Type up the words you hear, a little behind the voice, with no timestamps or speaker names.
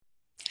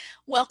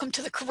Welcome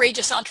to the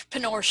Courageous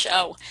Entrepreneur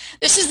Show.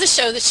 This is the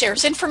show that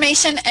shares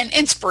information and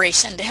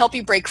inspiration to help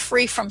you break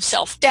free from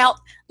self-doubt,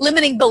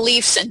 limiting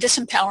beliefs, and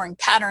disempowering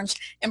patterns,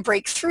 and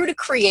break through to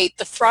create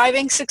the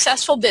thriving,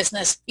 successful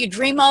business you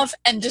dream of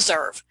and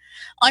deserve.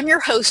 I'm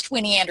your host,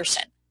 Winnie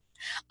Anderson.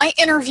 I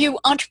interview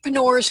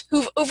entrepreneurs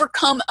who've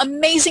overcome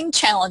amazing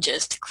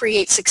challenges to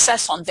create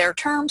success on their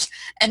terms,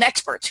 and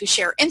experts who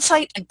share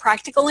insight and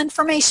practical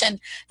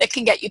information that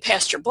can get you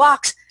past your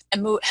blocks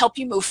and help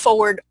you move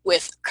forward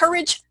with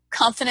courage,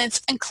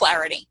 confidence, and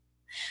clarity.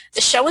 The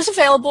show is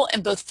available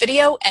in both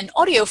video and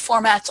audio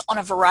formats on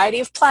a variety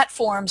of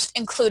platforms,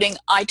 including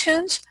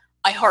iTunes,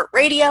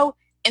 iHeartRadio,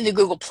 in the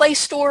Google Play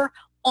Store,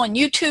 on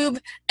YouTube,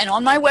 and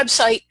on my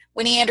website,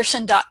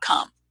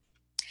 winnieanderson.com.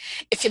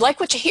 If you like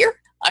what you hear,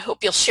 I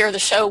hope you'll share the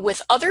show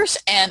with others,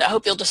 and I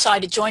hope you'll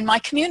decide to join my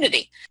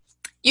community.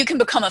 You can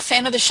become a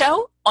fan of the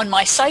show on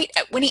my site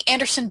at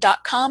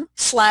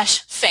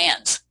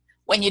winnieanderson.com/fans.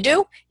 When you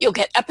do, you'll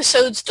get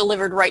episodes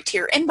delivered right to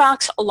your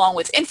inbox, along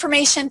with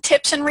information,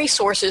 tips, and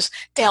resources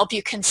to help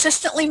you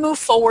consistently move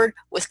forward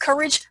with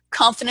courage,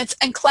 confidence,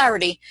 and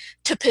clarity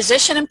to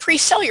position and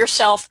pre-sell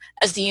yourself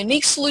as the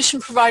unique solution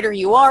provider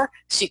you are,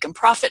 so you can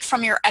profit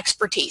from your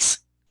expertise.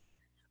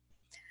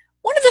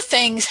 One of the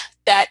things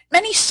that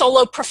many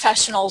solo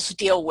professionals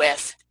deal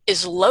with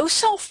is low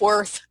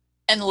self-worth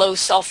and low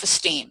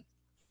self-esteem.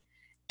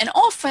 And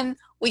often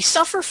we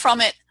suffer from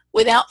it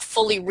without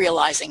fully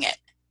realizing it.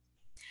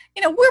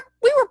 You know,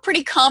 we were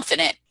pretty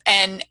confident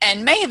and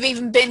may have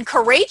even been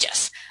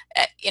courageous,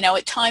 at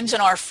times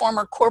in our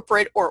former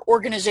corporate or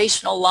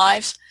organizational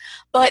lives,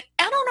 but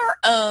out on our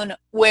own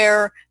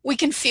where we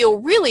can feel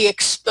really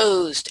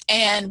exposed,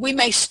 and we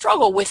may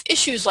struggle with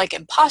issues like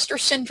imposter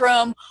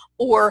syndrome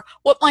or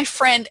what my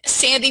friend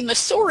Sandy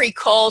Masori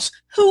calls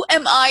 "who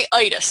am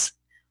I-itis."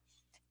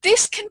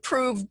 This can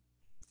prove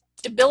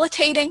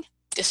debilitating,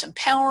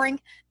 disempowering,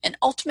 and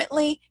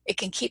ultimately it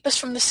can keep us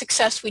from the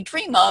success we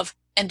dream of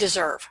and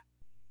deserve.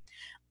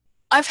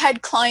 I've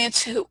had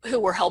clients who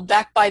were held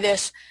back by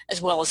this,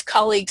 as well as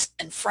colleagues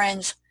and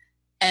friends,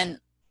 and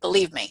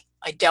believe me,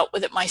 I dealt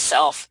with it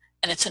myself,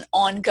 and it's an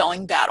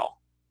ongoing battle.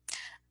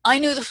 I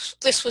knew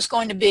this was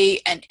going to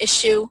be an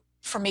issue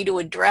for me to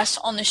address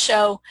on the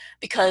show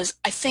because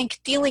I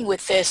think dealing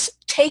with this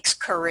takes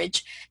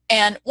courage,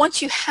 and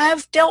once you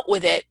have dealt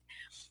with it,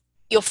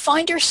 you'll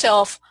find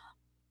yourself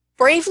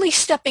bravely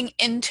stepping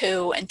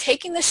into and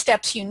taking the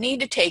steps you need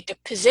to take to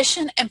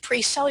position and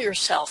pre-sell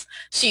yourself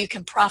so you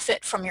can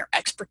profit from your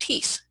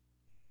expertise.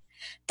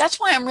 That's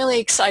why I'm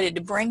really excited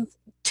to bring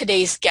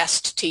today's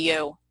guest to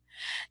you.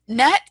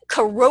 Nat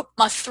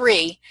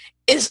Karopma-3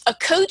 is a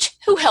coach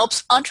who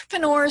helps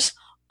entrepreneurs,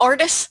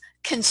 artists,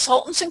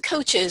 consultants, and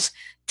coaches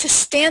to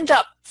stand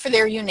up for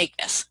their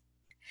uniqueness.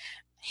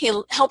 He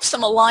helps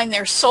them align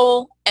their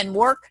soul and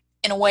work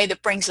in a way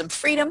that brings them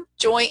freedom,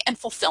 joy, and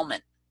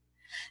fulfillment.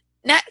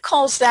 Nat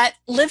calls that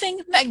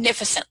living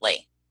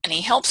magnificently, and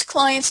he helps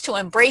clients to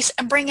embrace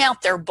and bring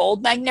out their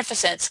bold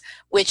magnificence,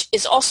 which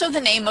is also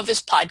the name of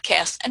his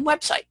podcast and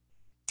website.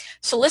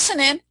 So listen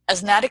in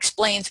as Nat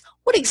explains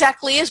what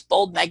exactly is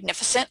bold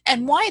magnificent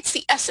and why it's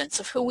the essence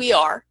of who we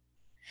are,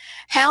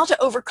 how to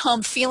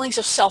overcome feelings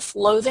of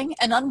self-loathing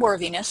and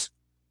unworthiness,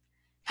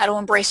 how to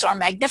embrace our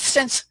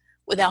magnificence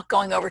without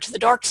going over to the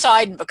dark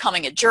side and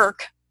becoming a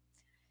jerk,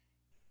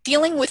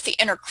 dealing with the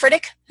inner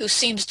critic who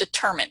seems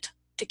determined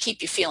to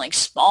keep you feeling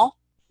small,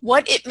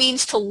 what it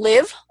means to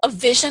live a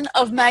vision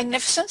of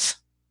magnificence,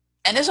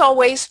 and as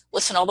always,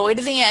 listen all the way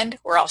to the end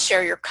where I'll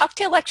share your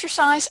cocktail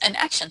exercise and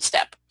action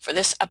step for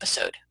this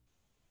episode.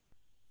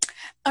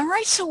 All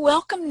right, so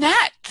welcome,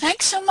 Nat.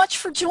 Thanks so much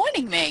for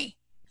joining me.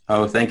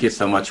 Oh, thank you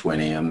so much,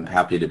 Winnie. I'm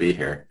happy to be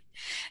here.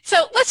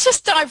 So let's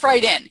just dive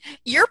right in.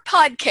 Your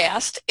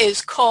podcast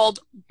is called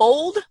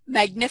Bold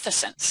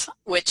Magnificence,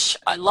 which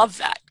I love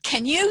that.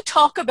 Can you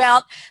talk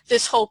about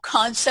this whole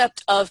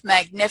concept of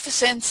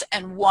magnificence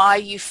and why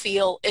you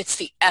feel it's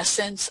the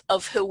essence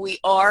of who we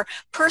are?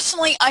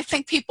 Personally, I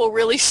think people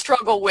really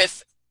struggle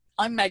with,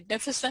 I'm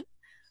magnificent.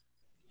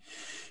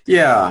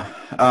 Yeah.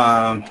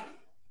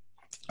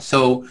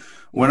 So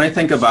when I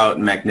think about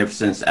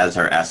magnificence as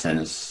our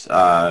essence,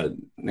 a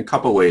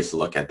couple ways to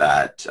look at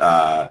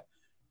that.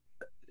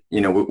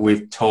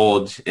 We've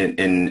told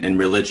in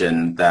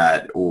religion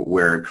that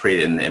we're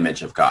created in the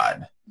image of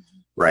God,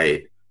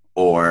 right?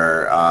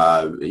 Or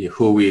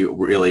who we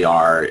really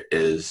are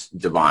is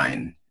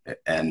divine.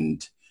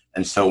 And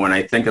so when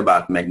I think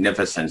about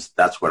magnificence,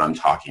 that's what I'm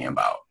talking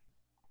about.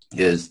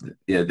 Is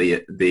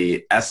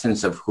the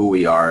essence of who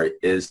we are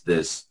is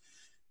this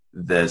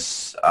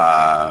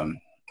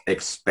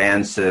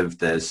expansive,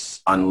 this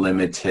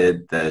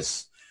unlimited,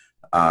 this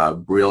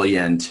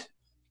brilliant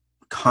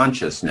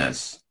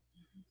consciousness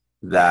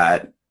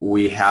that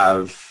we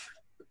have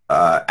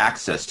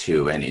access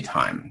to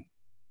anytime.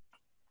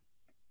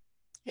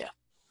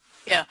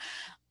 Yeah,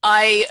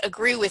 I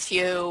agree with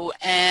you,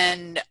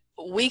 and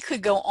we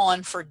could go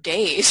on for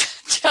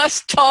days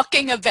just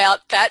talking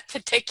about that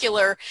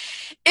particular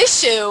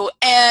issue.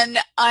 And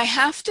I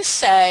have to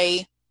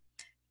say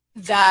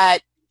that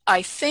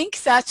I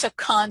think that's a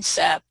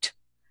concept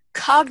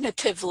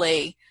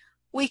cognitively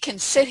we can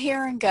sit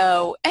here and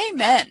go,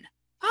 amen.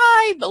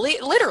 I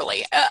believe,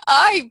 literally,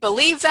 I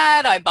believe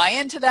that. I buy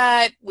into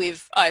that.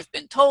 I've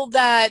been told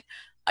that.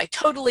 I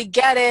totally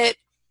get it.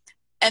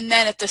 And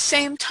then at the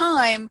same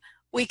time,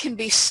 we can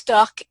be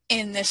stuck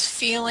in this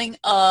feeling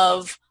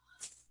of,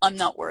 I'm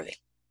not worthy.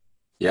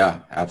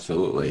 Yeah,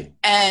 absolutely.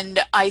 And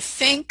I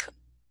think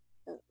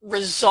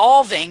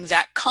resolving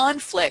that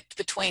conflict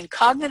between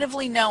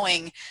cognitively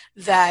knowing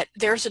that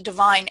there's a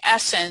divine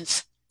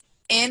essence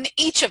in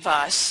each of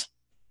us,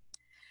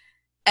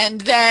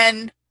 and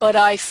then, but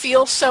I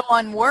feel so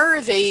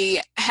unworthy,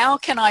 how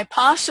can I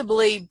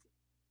possibly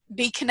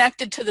be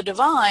connected to the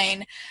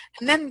divine?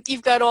 And then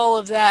you've got all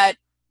of that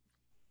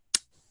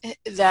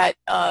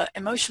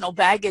emotional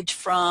baggage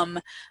from,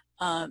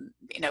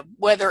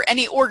 whether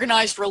any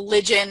organized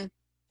religion,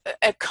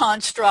 a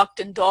construct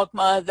and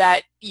dogma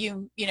that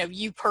you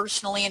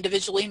personally,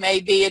 individually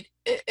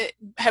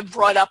have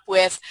brought up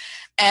with.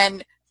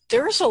 And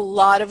there's a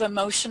lot of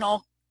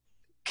emotional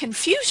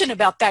confusion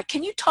about that.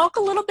 Can you talk a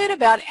little bit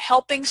about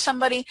helping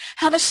somebody?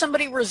 How does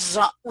somebody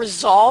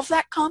resolve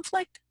that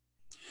conflict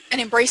and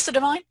embrace the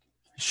divine?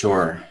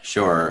 Sure.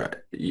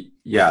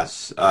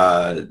 Yes.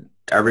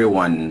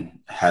 Everyone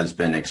has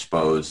been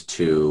exposed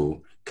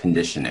to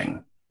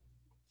conditioning.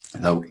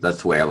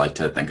 That's the way I like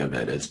to think of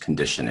it, as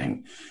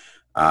conditioning.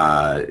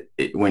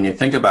 When you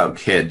think about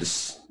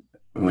kids,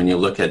 when you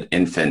look at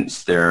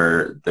infants,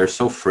 they're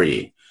so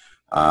free.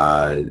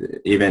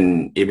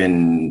 Even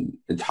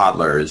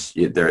toddlers,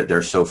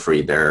 they're so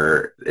free.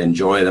 They're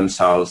enjoy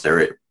themselves.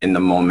 They're in the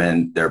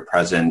moment. They're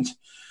present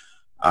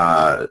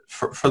for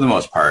the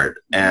most part.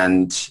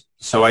 And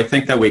so I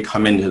think that we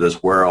come into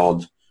this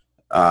world,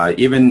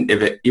 even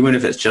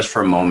if it's just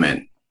for a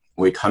moment,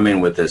 we come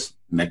in with this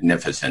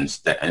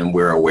magnificence and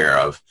we're aware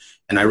of.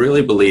 And I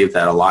really believe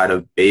that a lot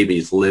of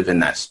babies live in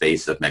that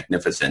space of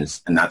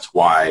magnificence, and that's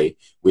why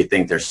we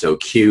think they're so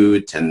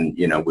cute, and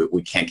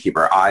we can't keep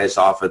our eyes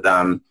off of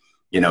them.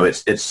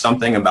 It's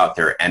something about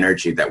their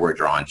energy that we're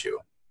drawn to.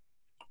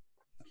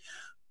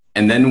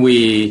 And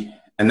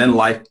then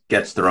life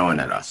gets thrown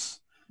at us,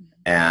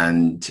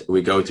 and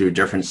we go through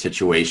different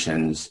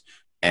situations,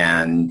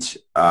 and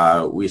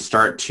we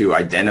start to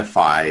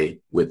identify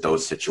with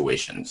those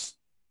situations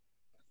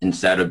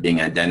instead of being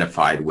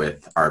identified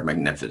with our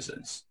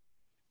magnificence.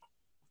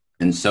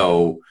 And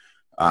so,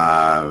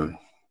 and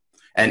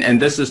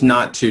this is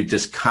not to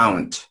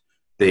discount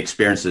the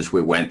experiences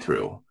we went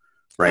through,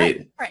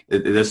 right? Right.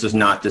 This is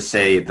not to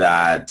say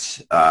that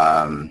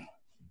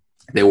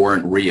they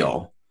weren't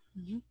real,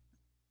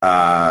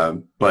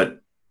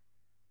 but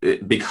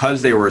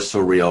because they were so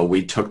real,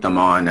 we took them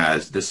on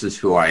as, this is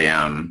who I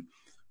am,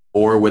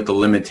 or with the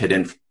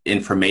limited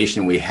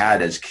information we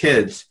had as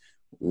kids,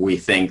 we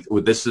think,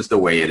 well, this is the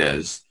way it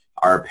is.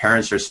 Our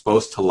parents are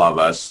supposed to love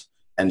us.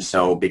 And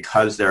so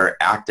because they're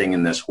acting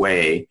in this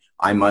way,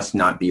 I must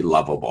not be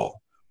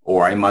lovable,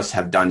 or I must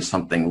have done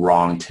something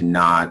wrong to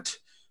not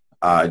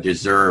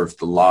deserve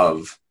the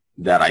love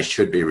that I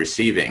should be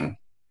receiving.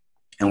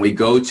 And we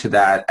go to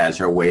that as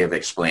our way of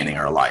explaining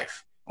our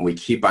life. And we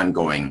keep on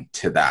going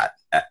to that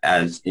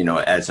as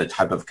a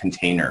type of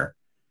container.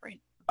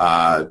 Right.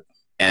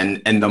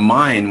 And the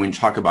mind, when you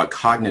talk about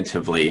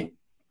cognitively,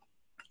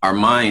 our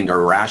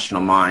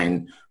rational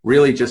mind,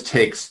 really just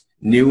takes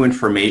new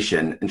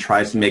information and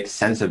tries to make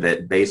sense of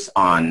it based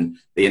on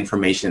the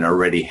information it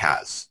already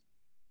has.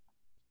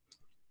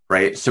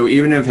 Right? So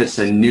even if it's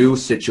a new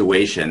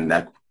situation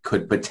that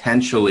could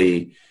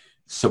potentially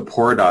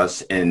support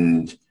us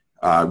in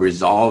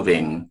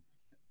resolving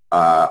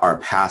our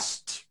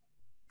past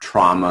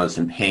traumas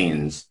and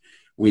pains,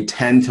 we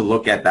tend to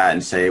look at that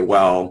and say,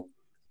 well,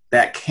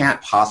 that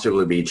can't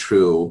possibly be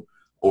true,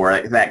 or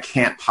that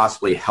can't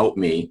possibly help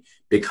me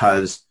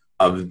because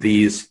of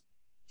these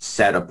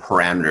set of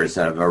parameters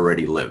that I've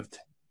already lived.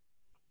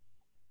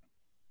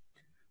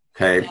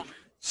 Okay,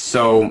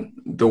 so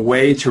the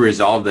way to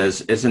resolve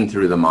this isn't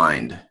through the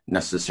mind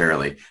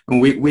necessarily.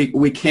 And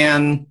we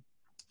can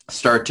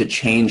start to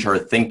change our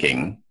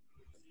thinking,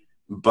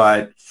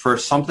 but for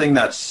something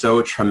that's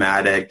so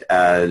traumatic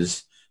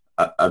as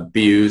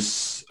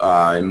abuse,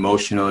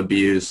 emotional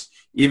abuse,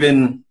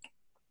 even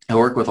I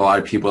work with a lot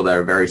of people that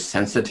are very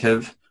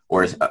sensitive,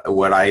 or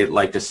what I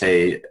like to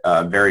say,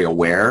 very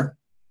aware.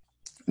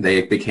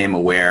 They became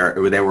aware,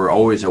 or they were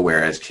always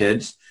aware as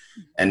kids.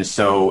 And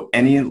so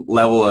any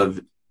level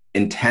of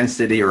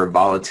intensity or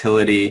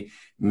volatility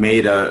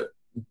made a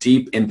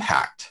deep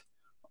impact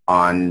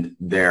on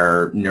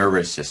their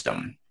nervous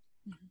system.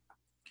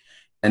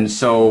 And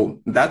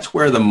so that's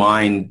where the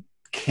mind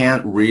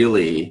can't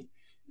really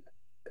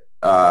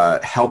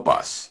help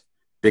us,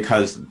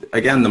 because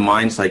again, the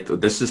mind's like,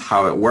 this is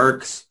how it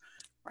works.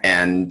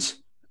 And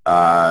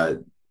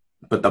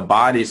but the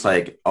body's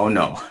like, oh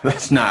no,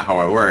 that's not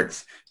how it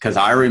works, because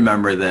I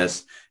remember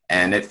this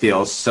and it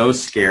feels so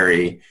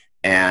scary,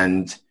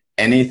 and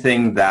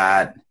anything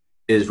that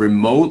is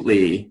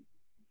remotely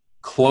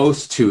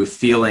close to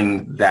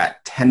feeling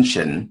that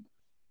tension,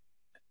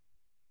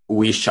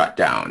 we shut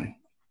down.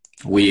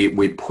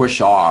 we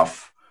push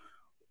off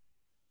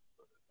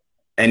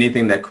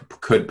anything that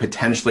could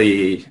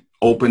potentially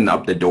open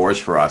up the doors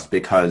for us,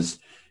 because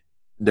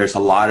there's a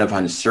lot of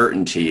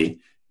uncertainty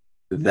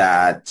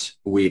that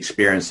we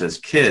experience as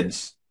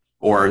kids,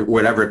 or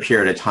whatever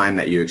period of time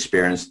that you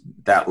experience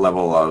that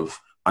level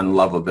of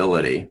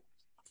unlovability,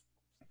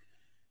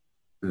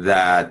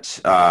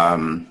 that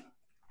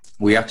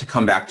we have to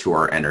come back to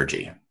our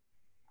energy.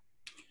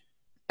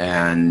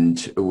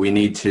 And we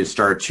need to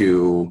start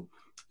to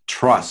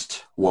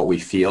trust what we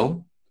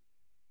feel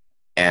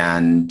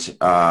and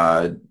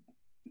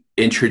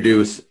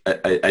introduce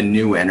a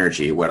new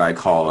energy, what I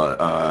call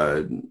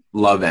a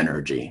love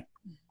energy,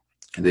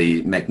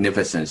 the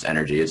magnificence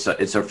energy. It's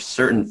a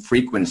certain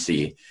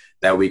frequency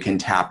that we can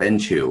tap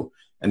into.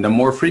 And the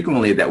more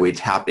frequently that we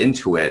tap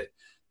into it,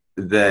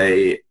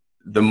 the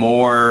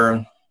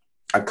more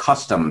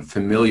accustomed,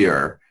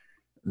 familiar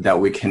that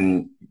we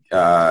can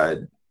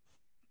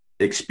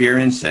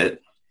experience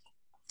it,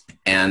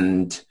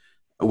 and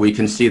we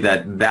can see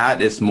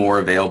that is more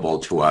available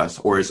to us,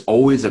 or is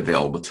always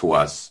available to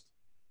us,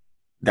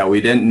 that we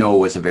didn't know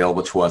was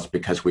available to us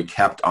because we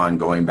kept on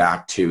going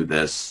back to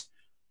this,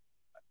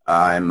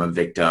 I'm a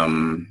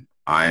victim,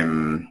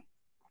 I'm,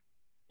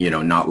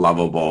 not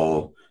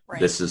lovable, right.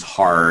 This is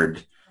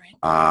hard,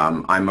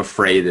 right. I'm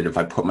afraid that if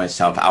I put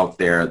myself out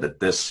there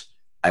that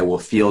I will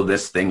feel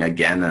this thing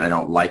again and I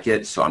don't like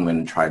it, so I'm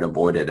going to try to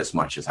avoid it as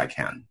much as I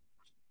can.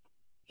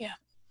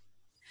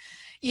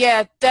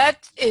 Yeah,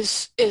 that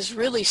is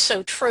really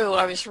so true.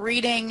 I was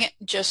reading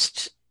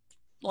just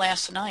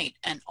last night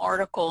an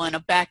article in a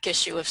back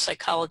issue of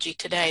Psychology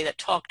Today that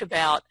talked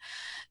about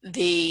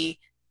the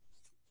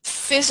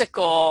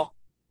physical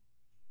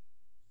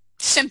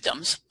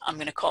symptoms, I'm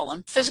going to call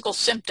them, physical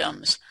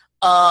symptoms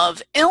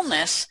of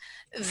illness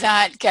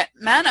that get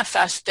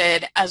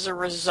manifested as a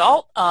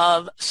result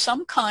of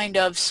some kind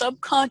of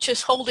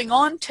subconscious holding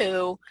on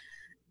to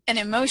an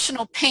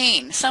emotional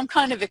pain, some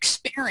kind of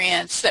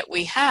experience that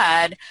we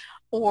had,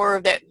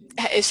 or that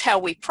is how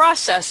we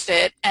processed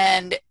it.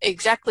 And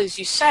exactly as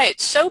you say,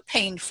 it's so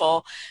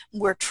painful,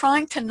 we're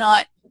trying to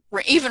not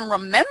even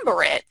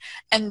remember it,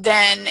 and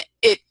then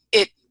it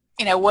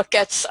what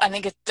gets, I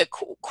think the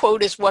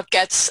quote is, what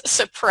gets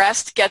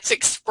suppressed gets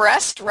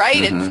expressed, right?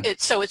 Mm-hmm.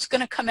 So it's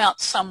going to come out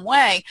some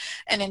way.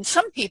 And in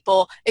some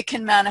people, it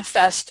can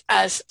manifest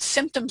as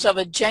symptoms of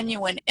a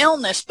genuine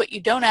illness, but you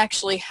don't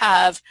actually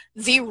have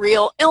the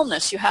real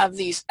illness. You have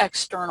these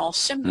external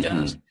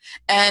symptoms. Mm-hmm.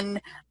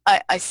 And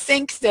I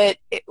think that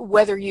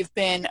whether you've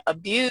been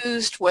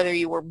abused, whether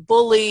you were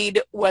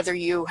bullied, whether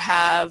you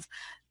have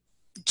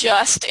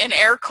just, in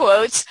air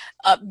quotes,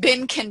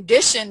 been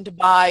conditioned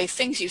by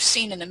things you've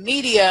seen in the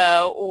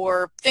media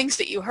or things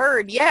that you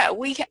heard,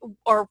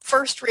 our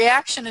first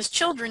reaction as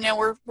children,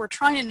 we're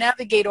trying to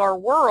navigate our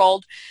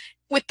world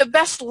with the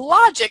best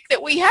logic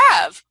that we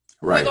have,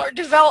 right,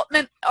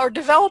 with our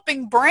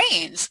developing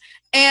brains.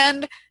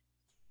 And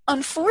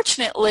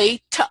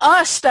unfortunately, to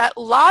us, that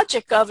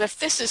logic of, if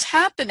this is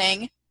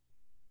happening,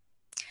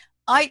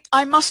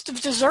 I must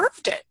have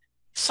deserved it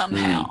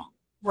somehow,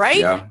 right?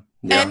 Yeah.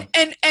 Yeah.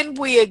 And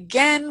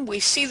we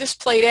see this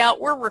played out.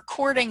 We're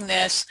recording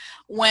this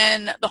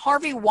when the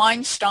Harvey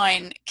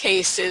Weinstein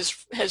case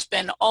has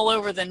been all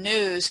over the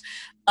news.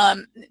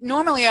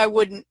 Normally I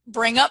wouldn't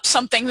bring up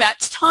something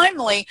that's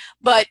timely,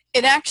 but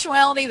in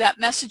actuality that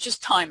message is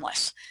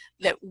timeless.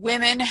 That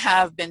women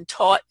have been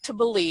taught to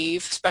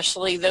believe,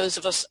 especially those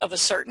of us of a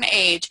certain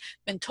age,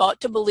 been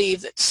taught to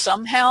believe that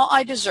somehow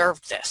I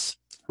deserved this.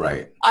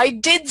 Right. I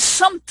did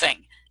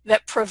something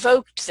that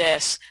provoked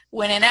this,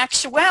 when in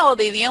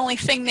actuality the only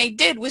thing they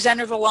did was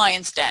enter the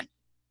lion's den,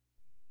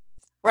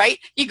 right?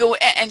 You go,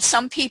 and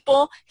some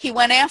people he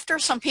went after,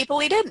 some people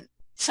he didn't.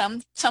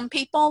 Some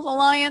people the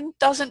lion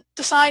doesn't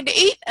decide to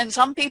eat, and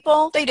some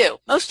people they do.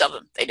 Most of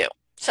them they do.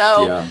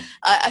 So yeah.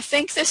 I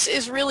think this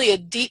is really a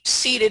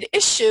deep-seated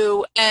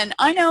issue, and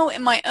I know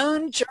in my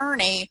own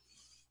journey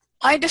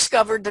I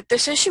discovered that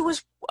this issue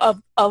was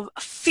of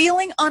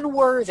feeling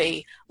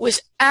unworthy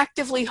was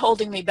actively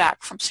holding me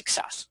back from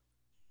success.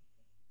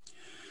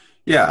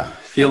 Yeah,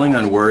 feeling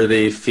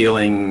unworthy,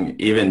 feeling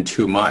even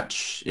too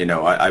much.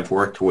 I've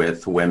worked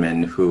with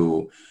women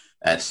who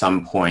at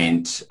some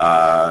point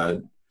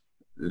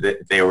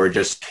they were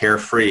just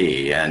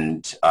carefree,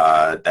 and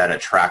that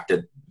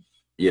attracted,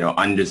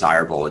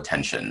 undesirable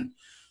attention.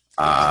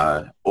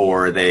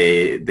 Or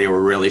they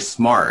were really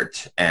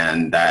smart,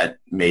 and that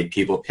made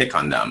people pick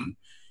on them.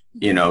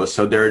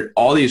 So there are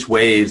all these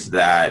ways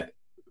that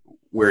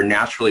we're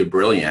naturally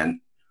brilliant,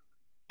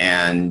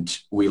 and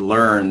we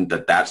learn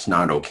that that's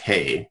not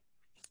okay.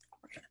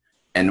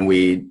 And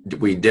we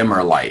dim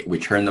our light. We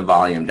turn the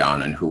volume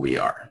down on who we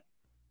are.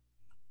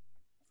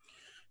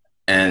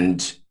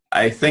 And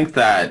I think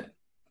that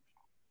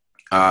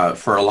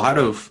for a lot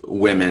of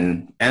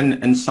women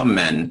and some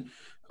men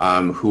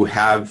who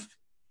have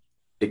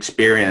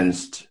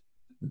experienced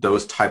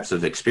those types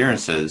of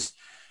experiences,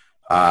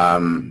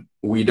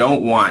 we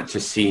don't want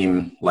to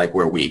seem like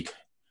we're weak.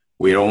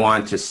 We don't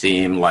want to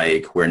seem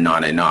like we're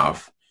not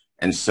enough.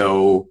 And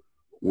so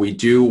we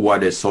do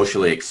what is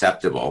socially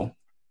acceptable,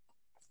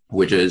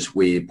 which is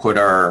we put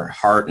our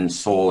heart and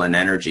soul and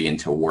energy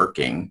into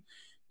working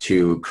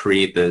to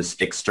create this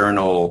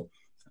external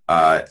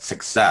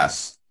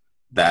success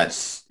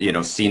that's,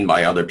 seen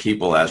by other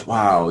people as,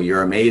 wow,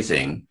 you're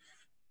amazing.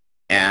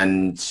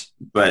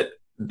 But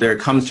there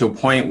comes to a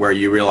point where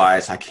you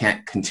realize I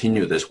can't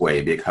continue this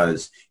way,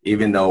 because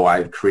even though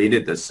I've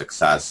created this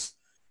success,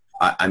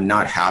 I'm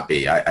not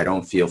happy. I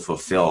don't feel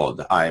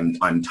fulfilled.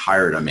 I'm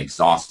tired. I'm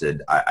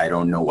exhausted. I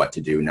don't know what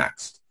to do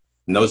next.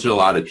 And those are a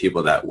lot of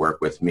people that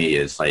work with me,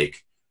 is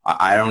like,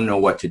 I don't know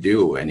what to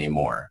do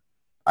anymore.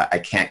 I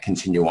can't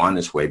continue on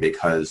this way,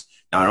 because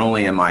not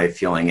only am I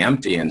feeling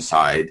empty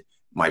inside,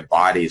 my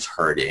body's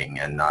hurting,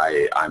 and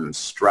I'm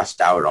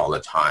stressed out all the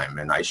time.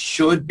 And I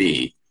should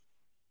be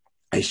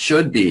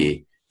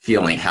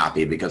feeling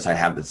happy because I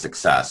have the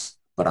success,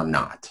 but I'm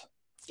not.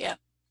 Yeah.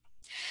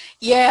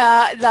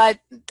 Yeah, that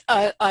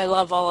I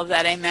love all of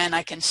that. Amen.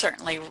 I can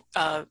certainly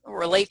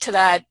relate to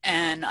that,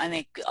 and I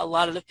think a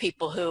lot of the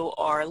people who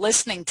are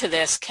listening to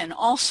this can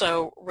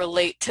also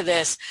relate to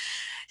this.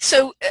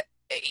 So,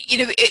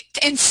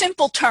 in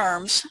simple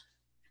terms,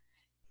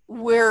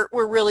 we're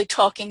really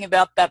talking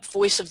about that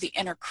voice of the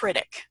inner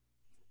critic,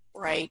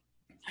 right?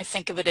 I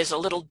think of it as a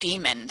little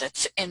demon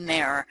that's in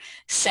there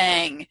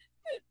saying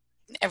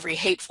every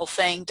hateful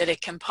thing that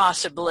it can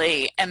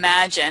possibly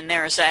imagine.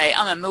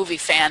 I'm a movie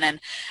fan,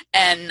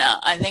 and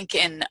I think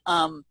in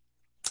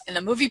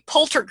the movie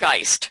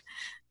Poltergeist,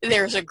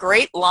 there's a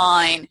great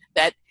line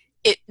that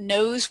it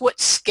knows what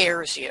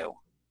scares you.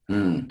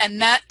 And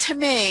that, to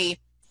me,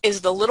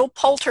 is the little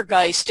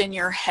poltergeist in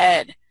your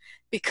head,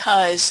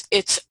 because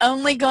it's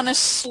only going to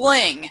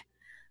sling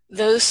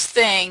those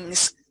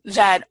things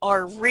that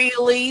are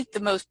really the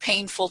most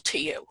painful to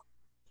you.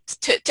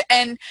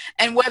 And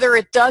whether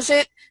it does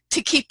it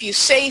to keep you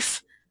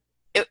safe,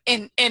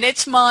 in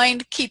its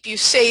mind, keep you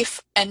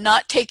safe and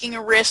not taking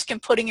a risk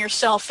and putting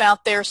yourself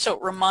out there so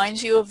it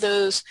reminds you of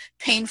those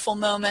painful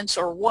moments,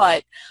 or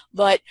what.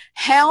 But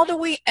how do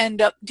we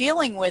end up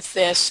dealing with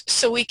this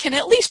so we can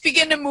at least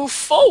begin to move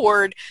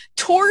forward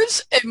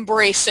towards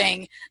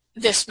embracing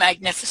this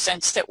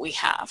magnificence that we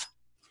have?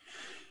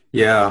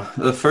 Yeah,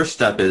 the first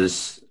step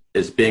is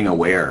being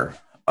aware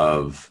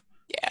of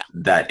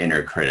that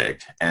inner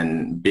critic,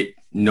 and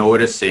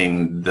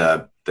noticing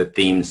the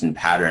themes and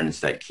patterns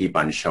that keep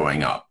on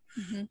showing up,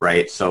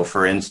 right? So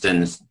for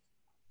instance,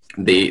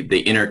 the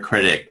inner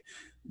critic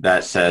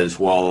that says,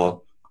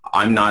 well,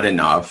 I'm not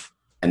enough,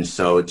 and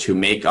so to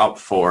make up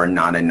for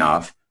not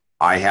enough,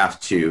 I have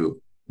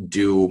to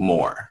do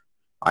more.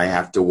 I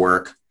have to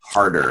work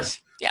harder,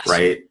 yes.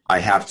 Right? I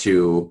have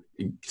to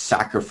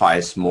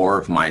sacrifice more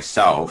of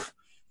myself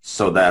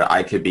so that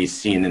I could be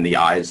seen in the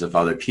eyes of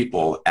other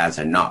people as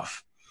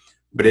enough.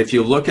 But if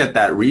you look at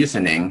that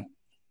reasoning,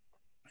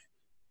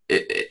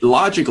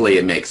 logically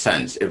it makes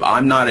sense. If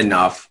I'm not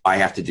enough, I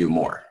have to do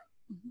more,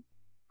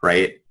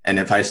 right? And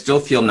if I still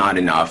feel not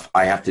enough,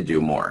 I have to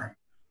do more.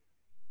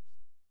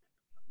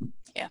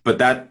 Yeah. But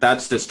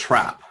that's this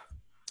trap,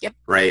 yep.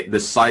 Right?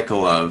 This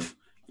cycle of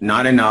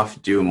not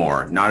enough, do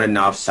more, not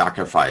enough,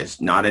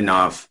 sacrifice, not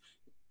enough,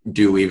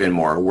 do even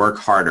more, work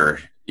harder,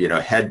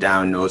 head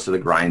down, nose to the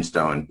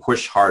grindstone,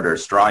 push harder,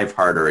 strive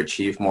harder,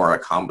 achieve more,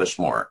 accomplish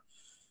more.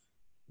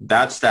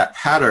 That's that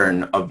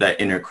pattern of that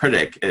inner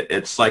critic.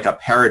 It's like a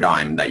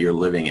paradigm that you're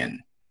living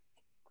in.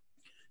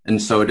 And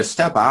so to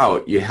step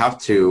out, you have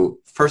to,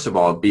 first of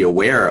all, be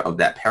aware of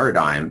that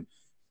paradigm,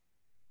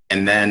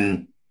 and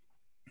then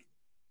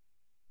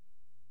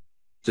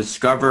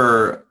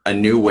discover a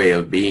new way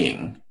of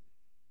being,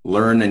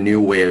 learn a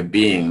new way of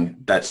being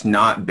that's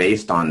not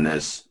based on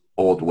this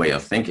old way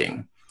of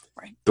thinking.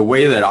 Right. The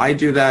way that I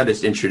do that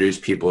is introduce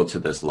people to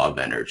this love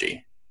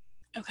energy.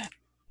 Okay.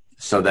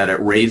 So that it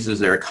raises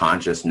their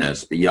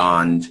consciousness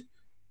beyond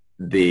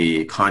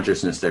the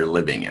consciousness they're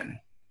living in.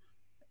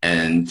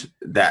 And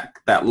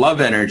that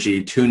love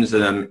energy tunes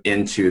them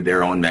into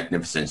their own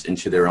magnificence,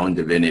 into their own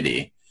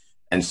divinity.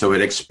 And so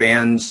it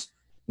expands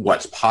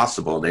what's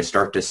possible. They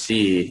start to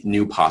see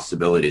new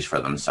possibilities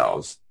for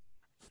themselves.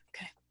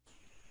 Okay.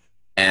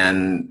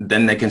 And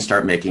then they can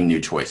start making new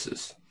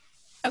choices.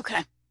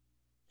 Okay.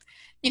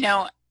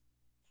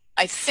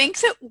 I think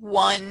that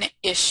one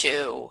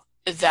issue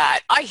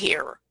that I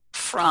hear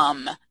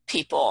from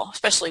people,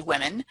 especially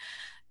women,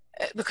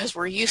 because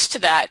we're used to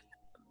that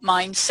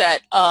mindset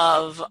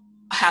of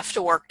have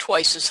to work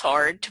twice as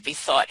hard to be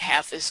thought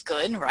half as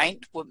good,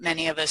 right?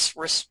 Many of us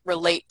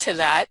relate to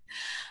that.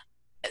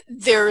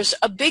 There's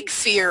a big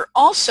fear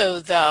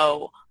also,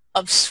 though,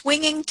 of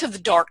swinging to the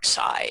dark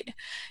side.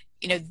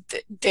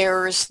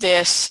 There's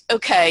this,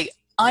 okay,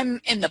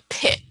 I'm in the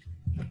pit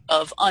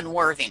of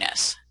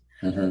unworthiness.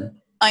 Mm-hmm.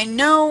 I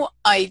know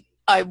I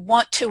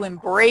want to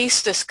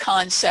embrace this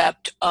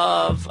concept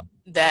of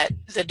that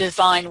the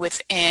divine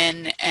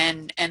within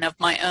and of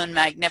my own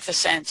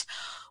magnificence,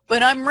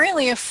 but I'm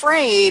really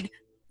afraid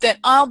that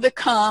I'll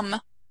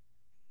become,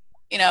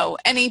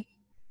 any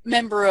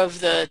member of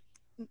the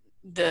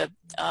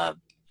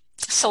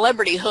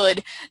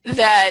celebrityhood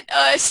that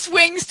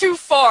swings too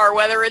far,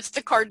 whether it's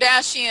the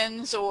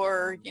Kardashians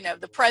or, you know,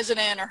 the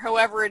president or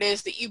whoever it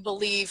is that you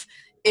believe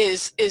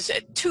is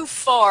too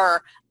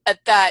far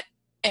at that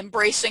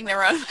embracing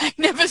their own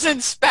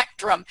magnificent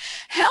spectrum.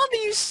 How do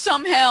you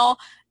somehow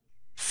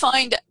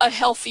find a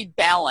healthy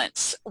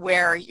balance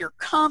where you're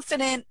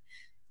confident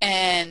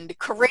and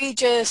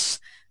courageous,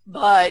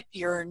 but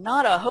you're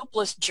not a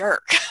hopeless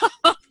jerk?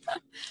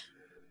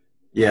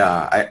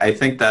 Yeah, I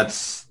think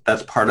that's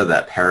part of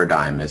that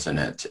paradigm, isn't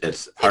it?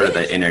 It's part of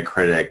the inner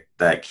critic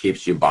that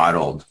keeps you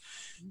bottled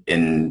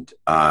in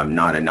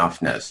not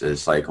enoughness.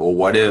 It's like, well,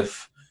 what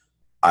if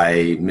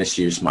I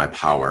misuse my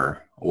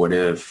power? What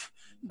if,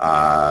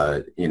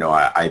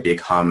 I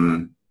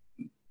become,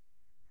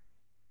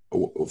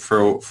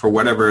 for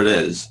whatever it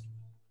is,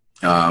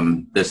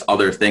 this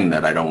other thing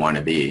that I don't want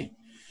to be.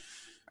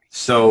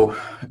 So,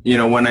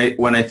 when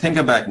I think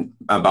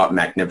about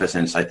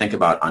magnificence, I think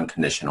about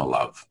unconditional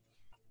love.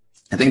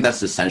 I think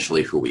that's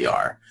essentially who we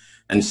are.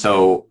 And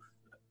so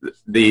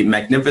the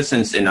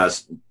magnificence in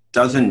us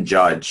doesn't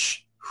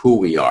judge who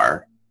we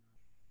are.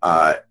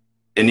 And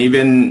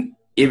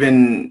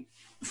even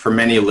for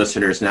many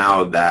listeners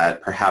now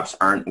that perhaps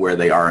aren't where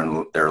they are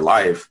in their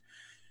life,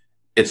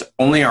 it's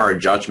only our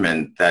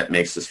judgment that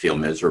makes us feel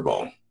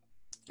miserable.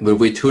 But if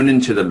we tune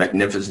into the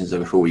magnificence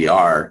of who we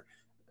are,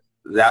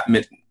 that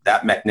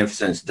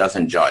magnificence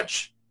doesn't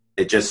judge.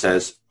 It just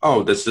says,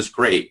 oh, this is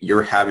great.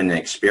 You're having an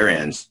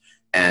experience.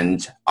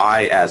 And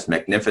I, as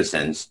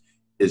magnificence,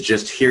 is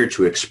just here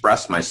to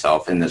express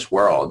myself in this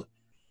world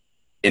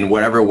in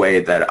whatever way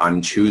that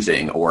I'm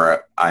choosing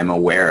or I'm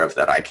aware of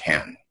that I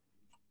can,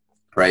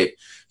 right?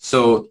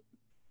 So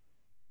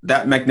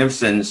that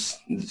magnificence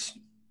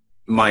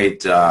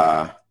might,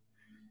 how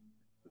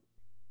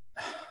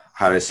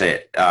to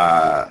say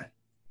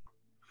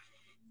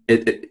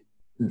it,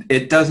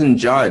 it doesn't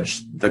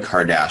judge the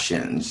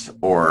Kardashians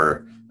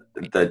or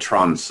the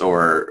Trumps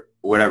or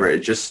whatever. It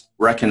just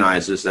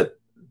recognizes that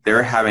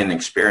they're having an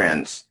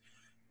experience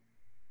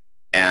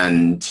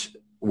and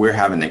we're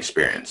having an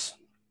experience.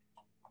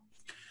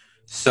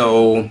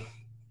 So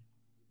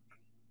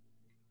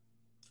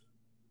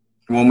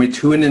when we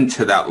tune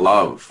into that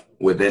love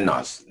within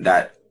us,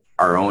 that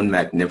our own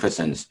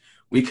magnificence,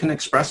 we can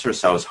express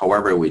ourselves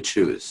however we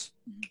choose.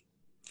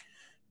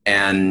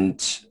 And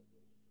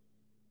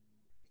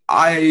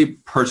I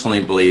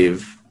personally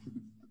believe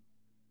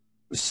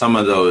some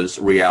of those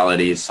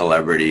reality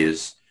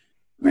celebrities,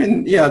 I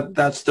mean, yeah,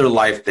 that's their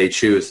life they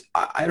choose.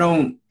 I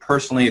don't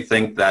personally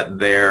think that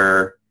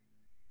they're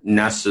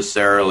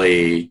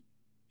necessarily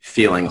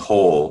feeling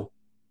whole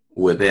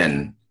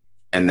within,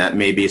 and that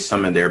maybe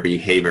some of their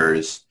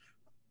behaviors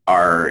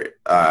are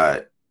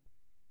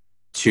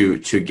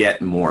to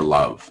get more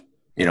love,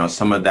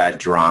 some of that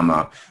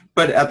drama.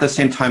 But at the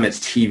same time,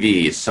 it's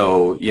TV.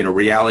 So,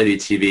 reality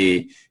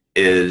TV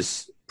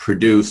is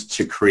produced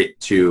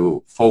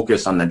to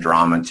focus on the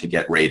drama to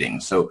get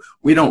ratings. So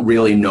we don't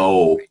really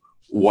know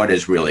what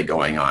is really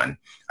going on.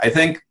 I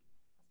think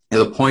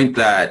the point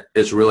that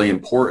is really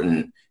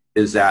important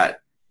is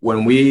that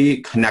when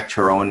we connect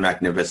to our own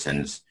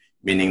magnificence,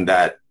 meaning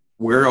that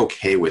we're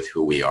okay with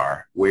who we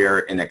are, we're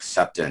in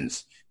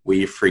acceptance,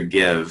 we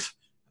forgive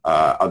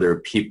other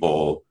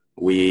people,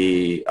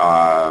 we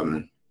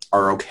are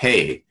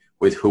okay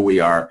with who we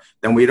are,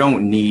 then we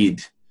don't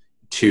need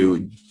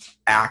to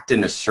act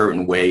in a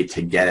certain way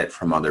to get it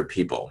from other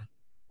people,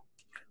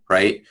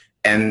 right?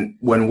 And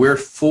when we're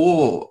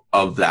full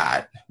of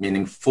that,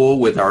 meaning full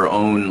with our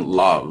own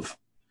love,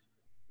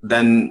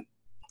 then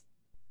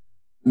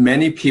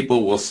many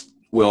people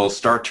will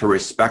start to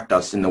respect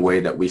us in the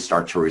way that we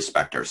start to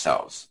respect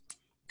ourselves,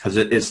 because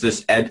it's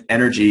this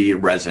energy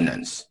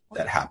resonance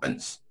that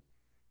happens.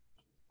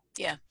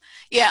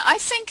 Yeah, I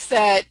think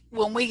that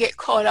when we get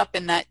caught up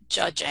in that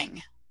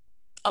judging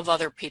of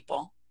other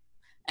people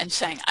and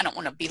saying, I don't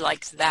want to be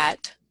like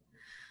that,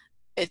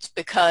 it's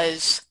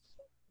because,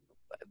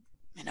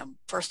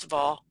 first of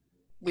all,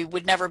 we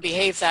would never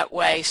behave that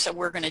way, so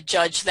we're going to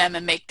judge them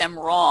and make them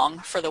wrong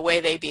for the way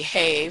they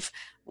behave,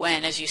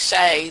 when, as you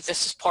say,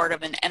 this is part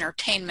of an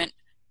entertainment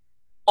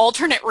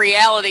alternate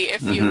reality,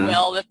 if you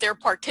will, that they're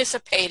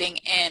participating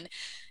in.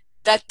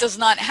 That does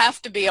not have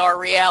to be our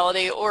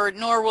reality, or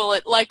nor will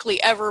it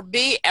likely ever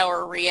be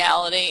our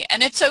reality.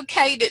 And it's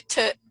okay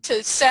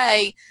to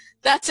say,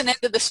 that's an end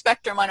of the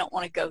spectrum I don't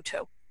want to go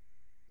to.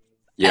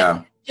 Yeah.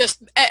 And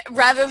just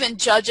rather than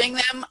judging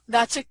them,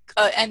 that's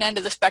an end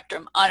of the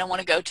spectrum I don't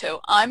want to go to.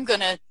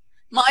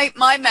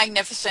 My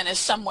magnificent is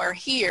somewhere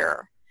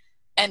here,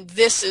 and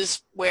this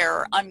is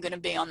where I'm going to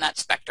be on that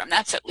spectrum.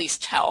 That's at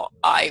least how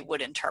I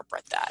would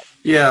interpret that.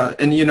 Yeah,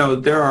 and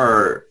there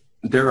are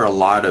a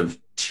lot of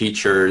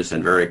teachers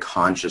and very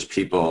conscious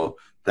people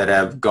that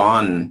have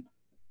gone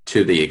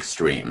to the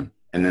extreme,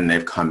 and then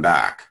they've come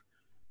back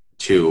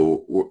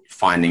to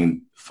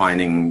finding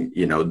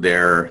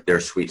their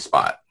sweet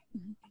spot.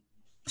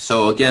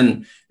 So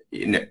again,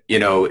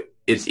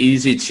 it's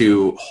easy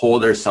to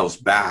hold ourselves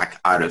back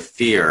out of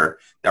fear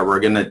that we're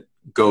going to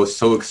go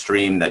so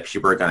extreme that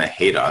people are going to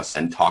hate us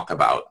and talk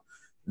about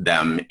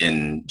them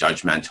in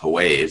judgmental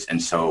ways.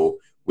 And so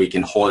we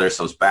can hold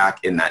ourselves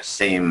back in that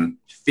same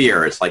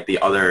fear. It's like the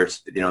other,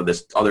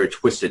 this other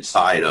twisted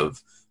side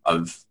of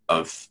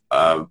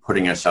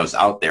putting ourselves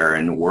out there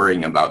and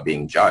worrying about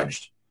being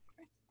judged.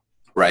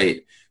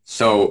 Right.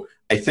 So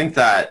I think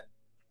that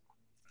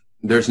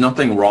there's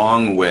nothing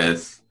wrong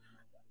with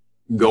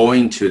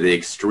going to the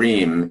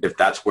extreme if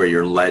that's where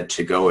you're led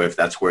to go, if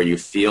that's where you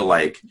feel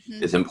like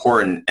is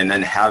important, and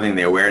then having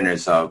the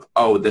awareness of,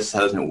 oh, this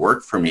doesn't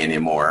work for me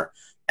anymore,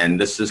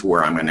 and this is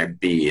where I'm going to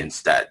be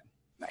instead.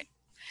 Right.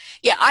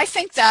 Yeah, I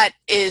think that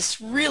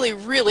is really,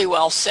 really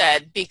well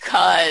said,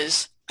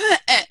 because,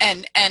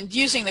 and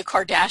using the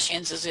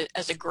Kardashians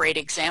as a great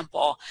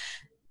example,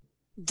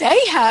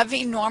 they have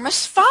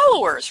enormous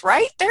followers,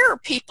 right? There are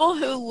people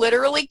who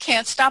literally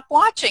can't stop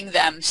watching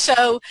them.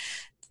 So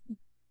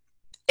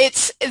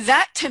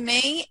that to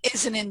me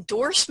is an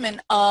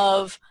endorsement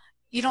of,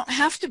 you don't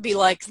have to be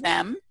like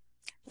them.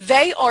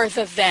 They are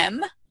the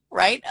them,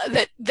 right?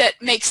 That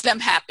makes them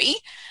happy.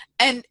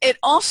 And it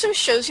also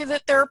shows you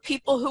that there are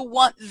people who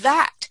want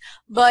that,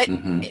 but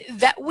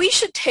that we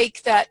should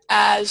take that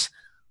as,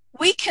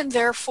 we can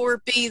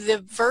therefore be the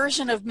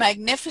version of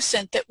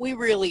magnificent that we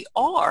really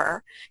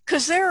are,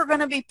 because there are going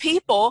to be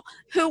people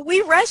who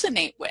we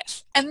resonate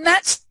with, and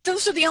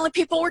those are the only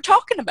people we're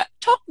talking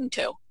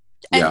to.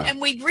 And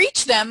we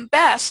reach them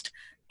best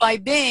by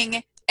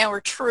being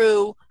our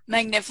true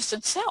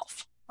magnificent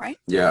self, right?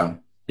 Yeah.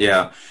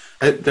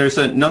 There's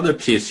another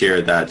piece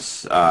here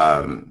that's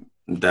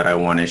that I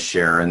want to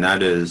share, and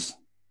that is,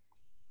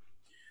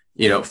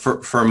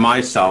 for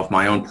myself,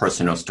 my own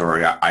personal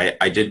story,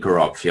 I did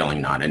grow up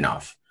feeling not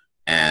enough,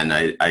 and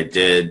I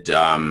did.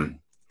 I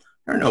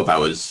don't know if I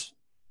was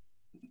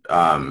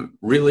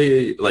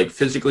really like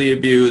physically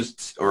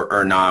abused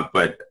or not,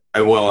 but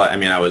I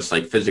was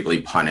like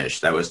physically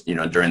punished. That was,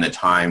 during the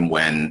time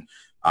when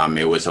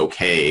it was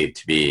okay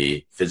to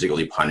be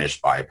physically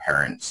punished by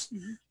parents.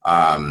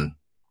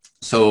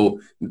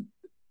 So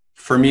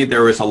for me,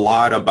 there was a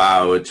lot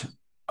about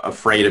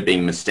afraid of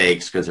being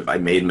mistakes, because if I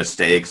made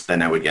mistakes,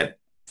 then I would get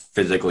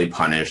physically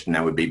punished, and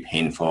that would be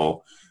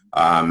painful.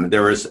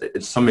 There was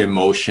some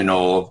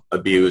emotional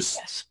abuse.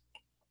 Yes.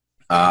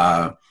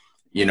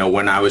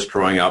 When I was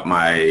growing up,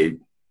 my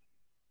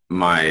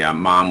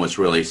mom was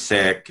really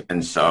sick,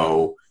 and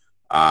so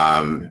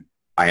I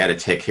had to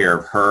take care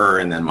of her,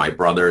 and then my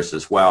brothers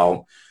as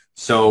well.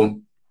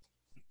 So,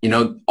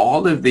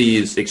 all of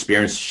these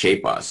experiences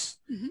shape us.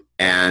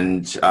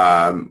 And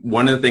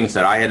one of the things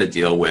that I had to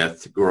deal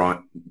with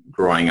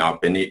growing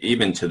up, and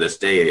even to this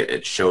day,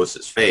 it shows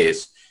its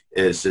face,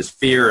 is this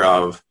fear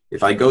of,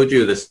 if I go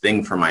do this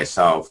thing for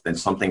myself, then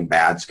something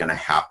bad's going to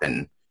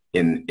happen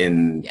in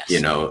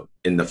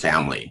the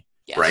family,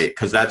 right?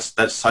 Because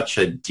that's such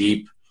a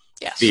deep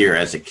fear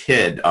as a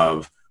kid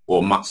of,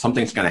 well,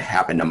 something's going to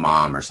happen to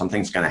mom, or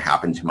something's going to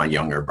happen to my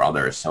younger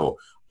brother. So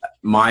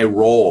my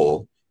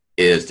role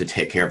is to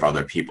take care of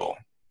other people,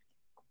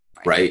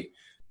 right?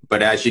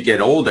 But as you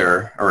get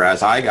older, or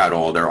as I got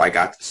older, I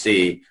got to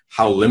see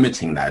how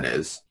limiting that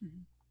is,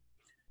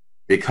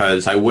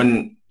 because I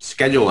wouldn't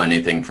schedule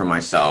anything for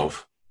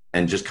myself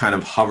and just kind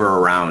of hover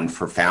around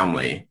for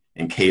family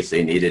in case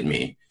they needed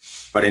me.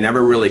 But I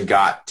never really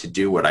got to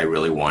do what I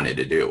really wanted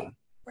to do.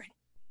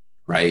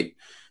 Right?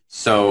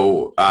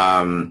 So,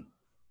 but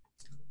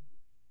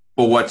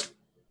what's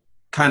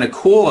kind of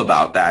cool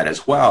about that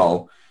as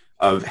well,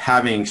 of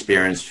having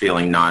experienced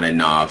feeling not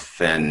enough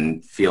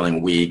and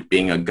feeling weak,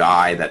 being a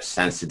guy that's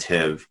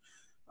sensitive,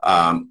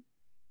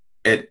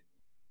 it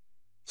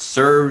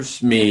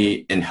serves me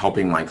in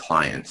helping my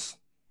clients.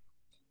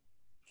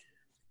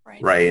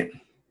 Right?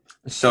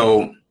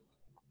 So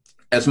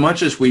as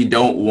much as we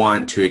don't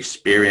want to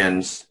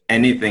experience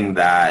anything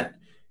that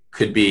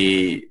could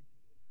be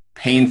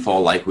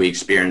painful, like we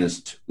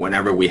experienced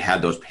whenever we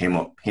had those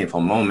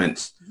painful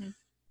moments,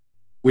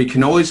 we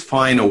can always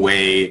find a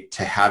way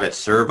to have it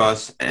serve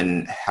us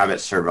and have it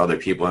serve other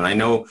people. And I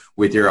know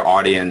with your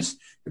audience,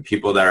 the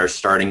people that are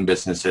starting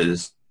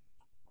businesses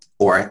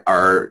or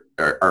are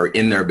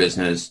in their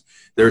business,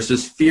 there's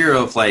this fear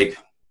of like,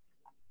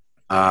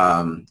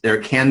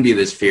 there can be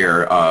this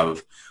fear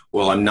of,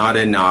 well, I'm not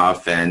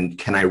enough, and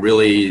can I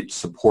really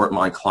support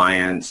my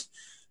clients?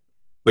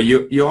 But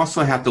you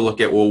also have to look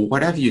at, well,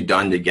 what have you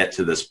done to get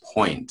to this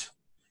point?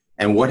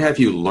 And what have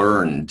you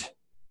learned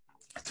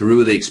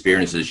through the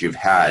experiences you've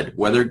had,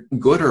 whether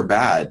good or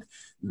bad?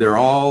 They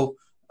all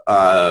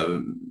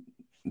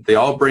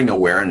bring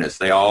awareness.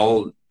 They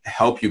all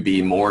help you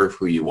be more of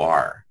who you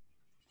are.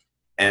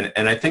 And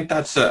I think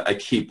that's a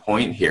key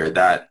point here,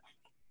 that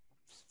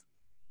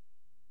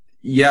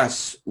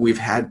yes, we've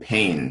had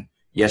pain.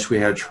 Yes, we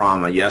had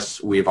trauma.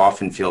 Yes, we've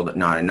often felt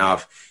not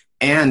enough.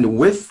 And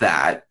with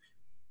that,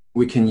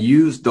 we can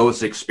use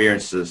those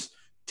experiences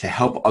to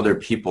help other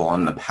people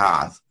on the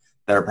path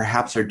that are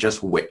perhaps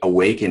just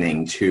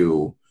awakening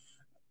to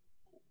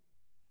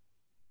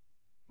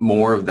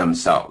more of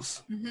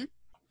themselves.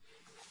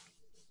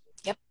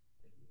 Yep.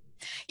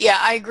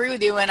 I agree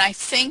with you. And I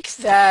think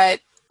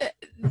that,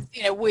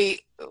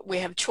 we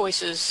have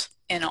choices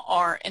in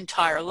our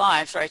entire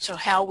lives, right? So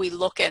how we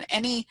look at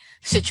any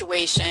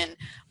situation,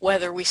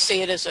 whether we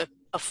see it as a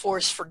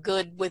force for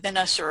good within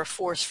us or a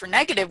force for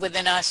negative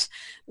within us,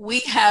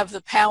 we have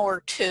the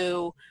power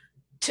to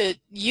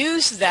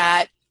use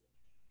that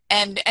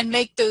and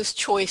make those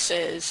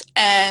choices.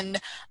 And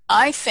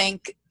I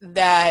think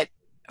that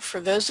for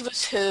those of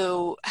us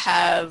who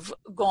have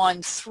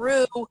gone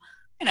through,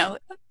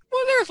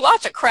 well, there's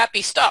lots of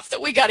crappy stuff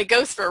that we got to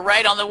go through,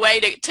 right, on the way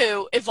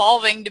to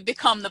evolving to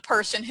become the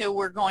person who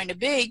we're going to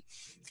be.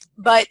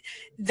 But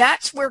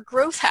that's where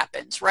growth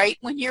happens, right?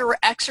 When you're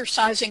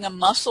exercising a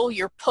muscle,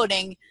 you're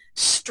putting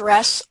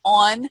stress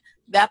on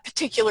that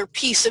particular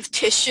piece of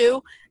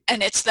tissue,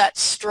 and it's that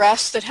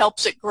stress that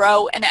helps it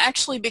grow and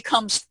actually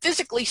becomes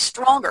physically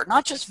stronger,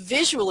 not just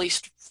visually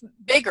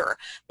bigger,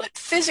 but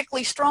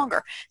physically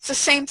stronger. It's the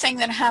same thing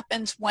that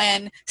happens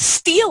when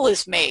steel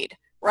is made,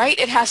 right?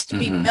 It has to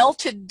be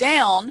melted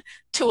down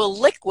to a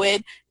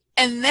liquid,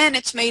 and then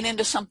it's made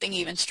into something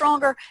even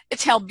stronger.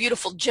 It's how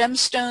beautiful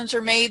gemstones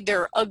are made.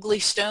 They're ugly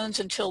stones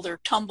until they're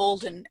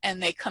tumbled,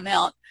 and they come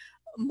out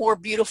more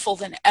beautiful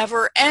than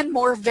ever and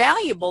more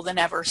valuable than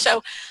ever.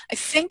 So I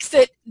think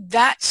that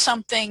that's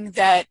something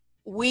that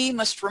we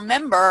must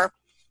remember,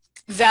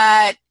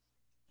 that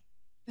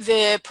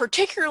the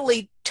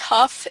particularly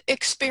tough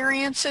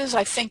experiences,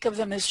 I think of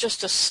them as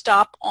just a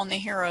stop on the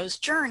hero's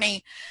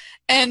journey,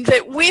 and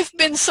that we've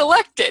been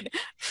selected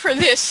for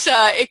this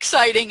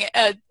exciting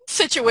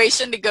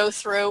situation to go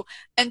through,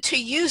 and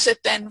to use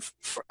it then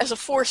as a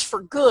force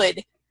for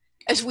good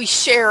as we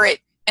share it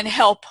and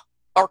help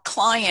our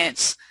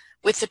clients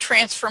with the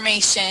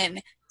transformation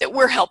that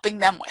we're helping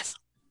them with.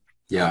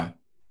 Yeah,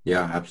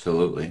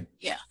 absolutely.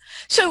 Yeah.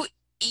 So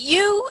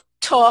you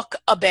talk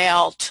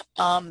about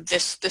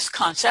this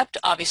concept,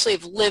 obviously,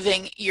 of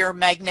living your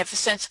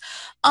magnificence.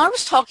 I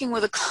was talking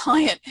with a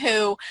client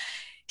who,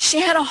 she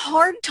had a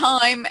hard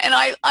time, and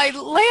I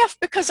laugh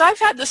because I've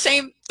had the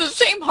same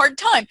hard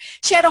time.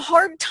 She had a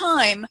hard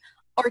time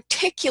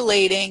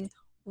articulating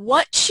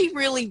what she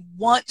really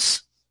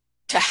wants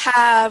to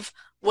have,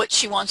 what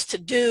she wants to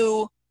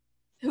do,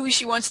 who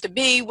she wants to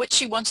be, what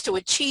she wants to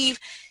achieve.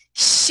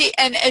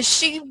 And as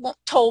she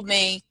told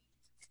me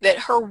that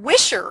her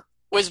wisher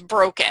was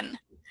broken,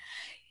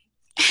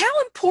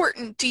 how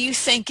important do you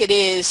think it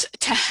is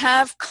to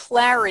have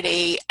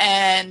clarity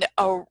and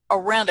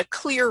around a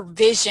clear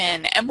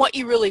vision and what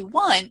you really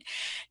want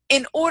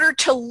in order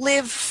to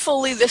live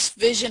fully this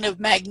vision of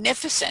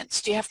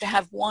magnificence? Do you have to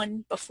have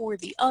one before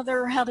the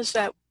other? How does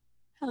that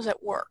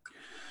work?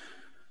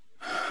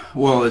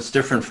 Well, it's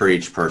different for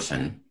each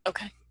person.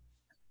 Okay.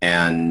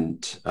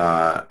 And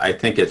I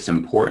think it's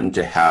important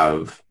to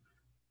have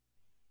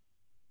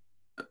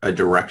a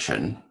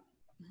direction.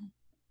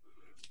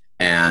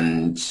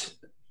 And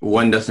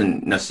one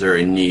doesn't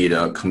necessarily need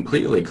a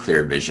completely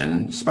clear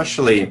vision,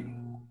 especially,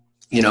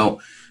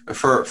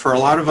 for a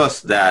lot of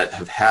us that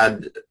have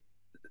had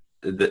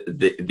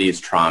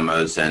these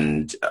traumas,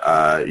 and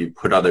you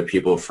put other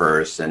people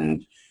first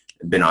and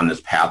been on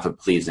this path of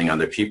pleasing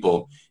other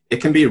people, it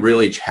can be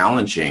really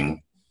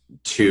challenging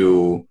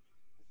to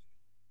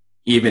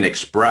even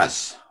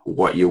express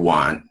what you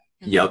want,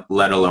 yet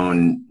let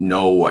alone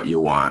know what you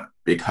want,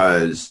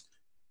 because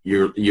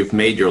you've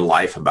made your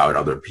life about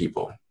other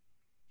people.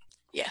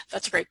 Yeah,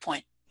 that's a great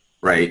point.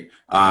 Right.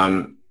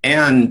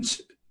 And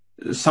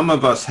some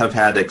of us have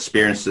had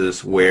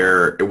experiences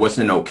where it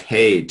wasn't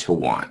okay to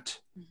want.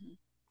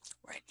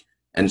 Right.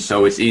 And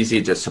so it's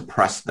easy to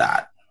suppress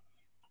that.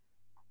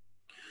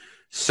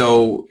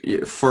 So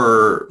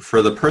for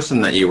the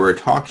person that you were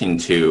talking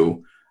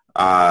to,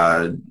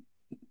 I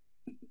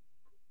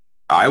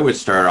would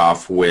start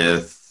off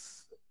with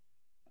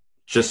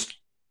just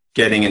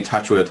getting in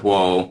touch with,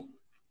 well,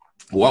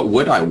 what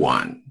would I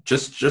want?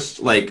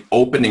 Just like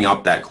opening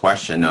up that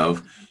question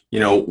of,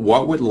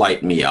 what would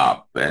light me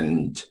up,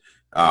 and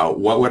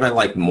what would I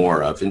like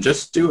more of, and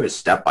just do it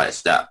step by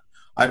step.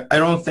 I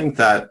don't think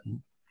that,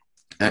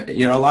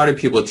 a lot of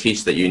people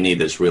teach that you need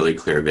this really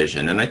clear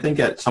vision. And I think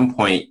at some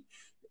point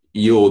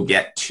you'll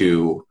get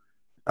to,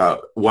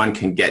 one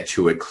can get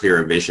to a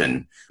clear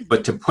vision,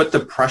 but to put the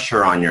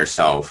pressure on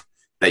yourself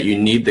that you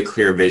need the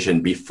clear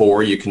vision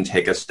before you can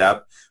take a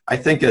step, I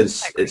think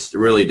it's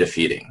really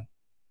defeating.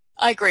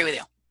 I agree with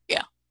you.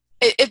 Yeah.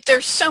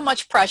 There's so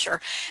much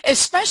pressure,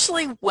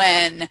 especially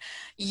when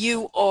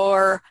you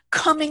are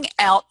coming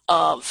out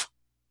of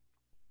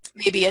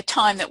maybe a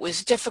time that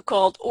was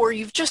difficult, or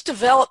you've just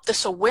developed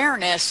this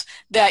awareness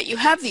that you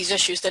have these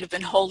issues that have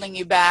been holding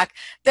you back,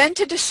 then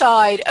to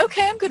decide,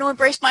 okay, I'm going to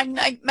embrace my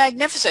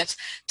magnificence,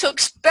 to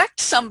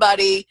expect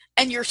somebody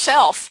and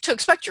yourself, to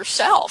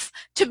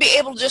be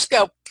able to just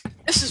go,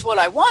 this is what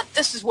I want,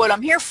 this is what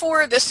I'm here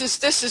for, this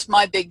is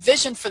my big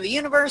vision for the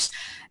universe.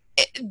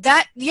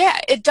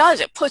 It does.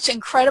 It puts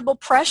incredible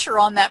pressure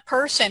on that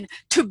person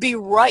to be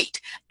right,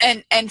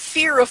 and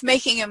fear of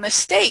making a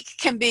mistake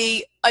can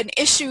be an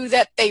issue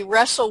that they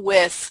wrestle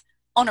with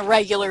on a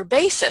regular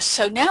basis.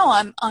 So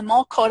now I'm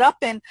all caught up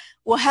in,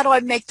 well, how do I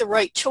make the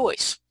right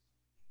choice?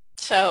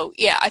 So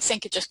yeah, I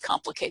think it just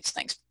complicates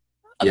things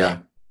a bit.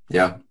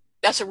 Yeah.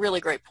 That's a really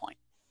great point.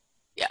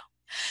 Yeah.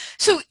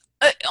 So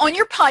on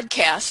your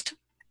podcast,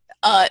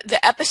 the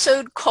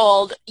episode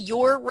called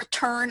Your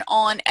Return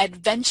on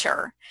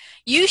Adventure,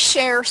 you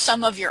share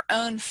some of your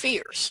own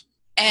fears.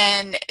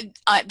 And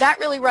that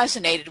really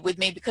resonated with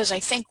me because I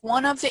think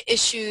one of the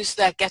issues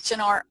that gets in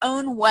our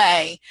own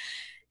way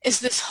is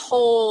this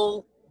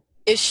whole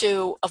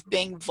issue of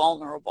being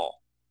vulnerable.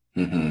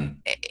 Mm-hmm.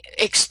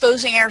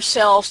 Exposing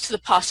ourselves to the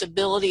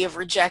possibility of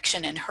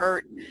rejection and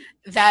hurt.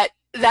 That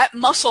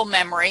muscle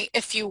memory,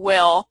 if you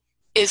will,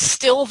 is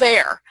still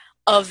there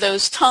of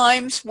those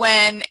times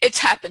when it's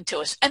happened to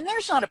us. And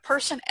there's not a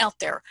person out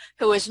there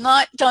who has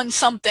not done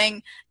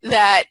something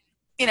that,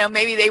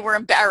 maybe they were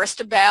embarrassed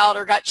about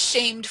or got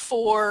shamed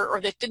for, or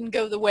that didn't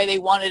go the way they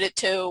wanted it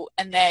to,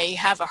 and they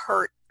have a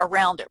hurt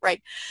around it,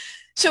 right?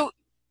 So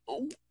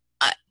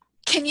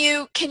can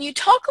you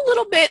talk a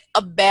little bit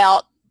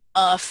about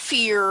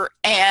fear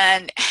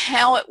and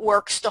how it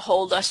works to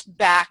hold us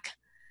back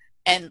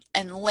and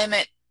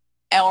limit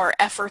our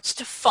efforts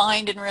to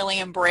find and really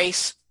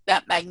embrace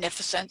that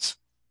magnificence?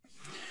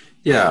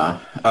 Yeah.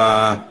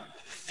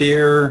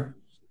 Fear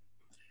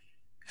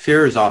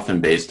is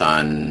often based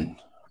on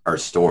our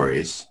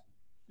stories,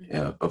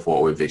 of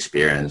what we've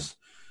experienced.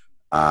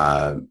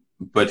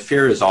 But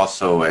fear is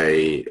also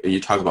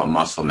you talk about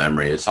muscle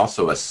memory, it's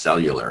also a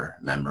cellular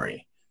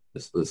memory.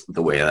 This is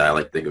the way that I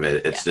like to think of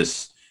it. It's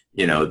this,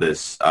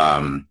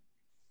 the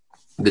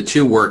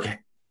two work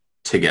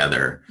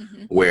together,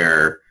 mm-hmm.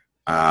 where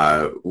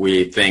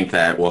we think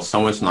that, well,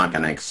 someone's not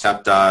going to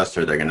accept us,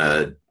 or they're going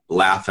to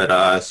laugh at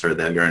us, or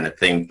they're going to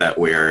think that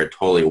we're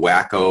totally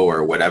wacko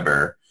or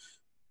whatever.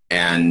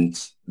 And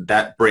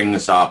that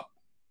brings up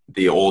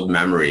the old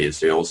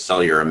memories, the old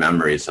cellular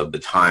memories of the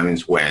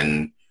times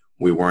when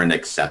we weren't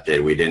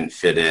accepted, we didn't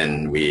fit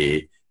in,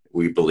 we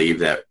believed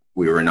that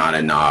we were not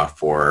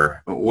enough,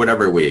 or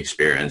whatever we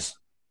experienced.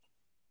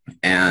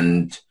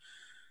 And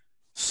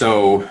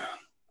so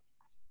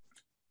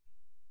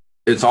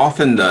it's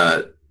often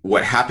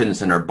what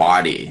happens in our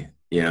body,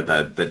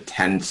 the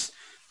tense,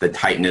 the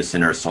tightness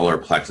in our solar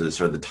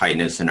plexus, or the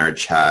tightness in our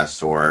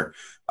chest, or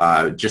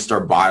just our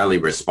bodily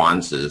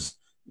responses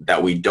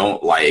that we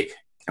don't like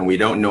and we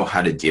don't know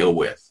how to deal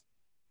with,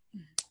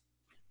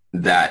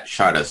 that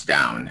shut us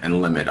down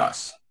and limit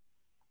us.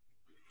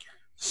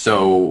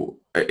 So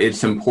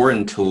it's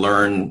important to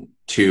learn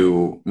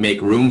to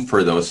make room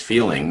for those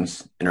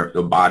feelings in our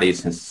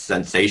bodies and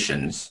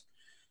sensations,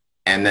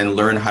 and then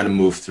learn how to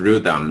move through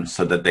them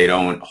so that they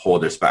don't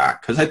hold us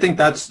back. Because I think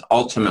that's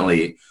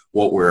ultimately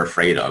what we're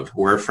afraid of.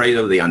 We're afraid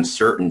of the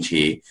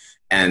uncertainty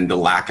and the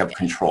lack of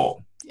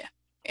control.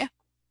 Yeah.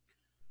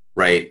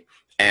 Right?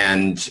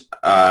 And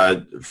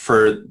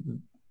for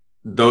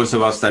those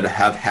of us that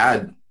have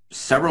had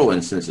several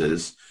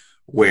instances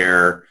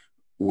where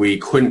we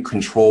couldn't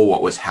control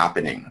what was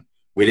happening,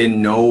 we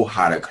didn't know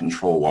how to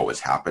control what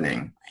was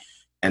happening.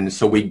 And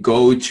so we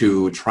go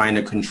to trying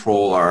to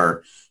control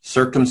our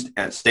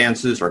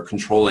circumstances or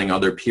controlling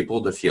other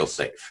people to feel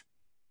safe.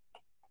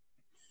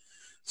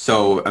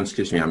 So,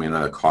 excuse me, I'm going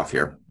to cough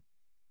here.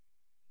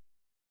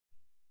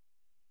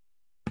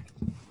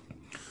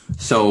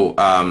 So,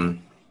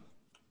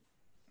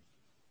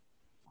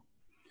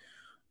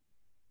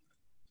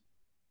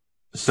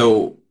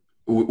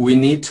 we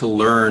need to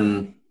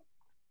learn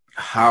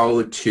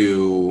how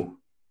to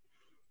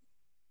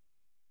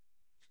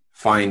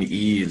find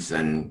ease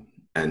and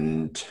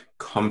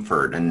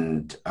comfort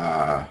and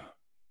a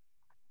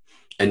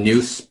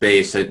new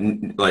space,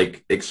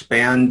 like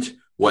expand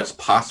what's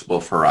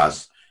possible for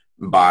us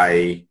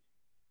by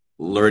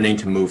learning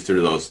to move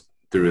through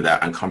that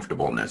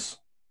uncomfortableness,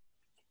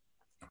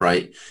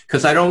 right?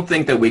 Because I don't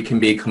think that we can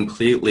be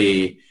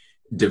completely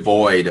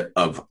devoid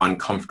of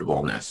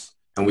uncomfortableness,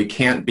 and we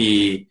can't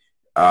be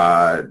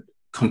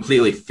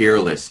completely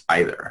fearless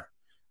either.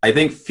 I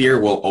think fear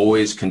will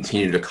always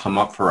continue to come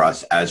up for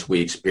us as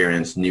we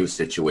experience new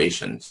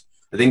situations.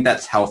 I think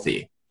that's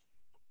healthy.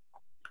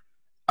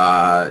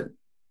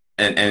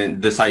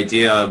 And this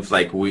idea of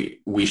like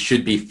we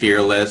should be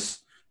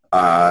fearless,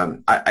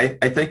 I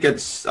think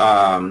it's,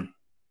 I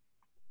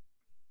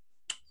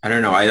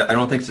don't know, I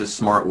don't think it's a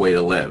smart way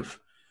to live.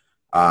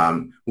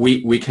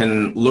 We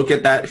can look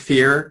at that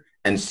fear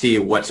and see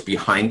what's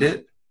behind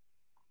it,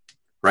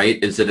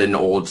 right? Is it an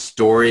old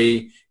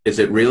story? Is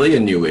it really a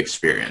new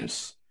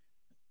experience?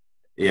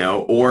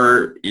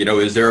 Or,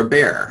 is there a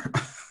bear?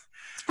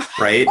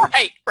 Right?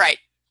 Right.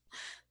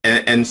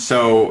 And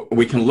so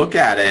we can look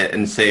at it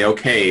and say,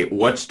 okay,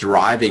 what's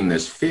driving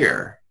this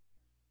fear?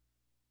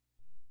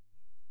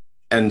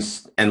 And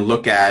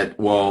look at,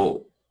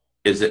 well,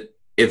 if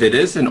it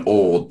is an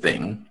old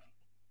thing,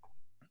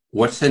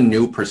 what's a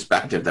new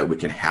perspective that we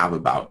can have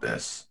about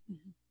this?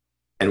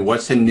 And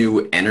what's a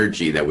new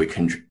energy that we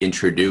can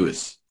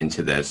introduce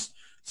into this,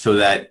 so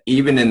that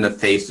even in the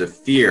face of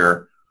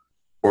fear,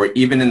 or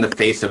even in the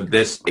face of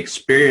this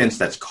experience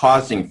that's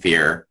causing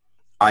fear,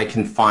 I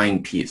can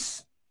find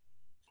peace.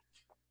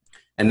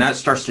 And that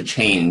starts to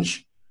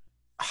change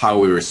how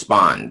we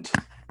respond,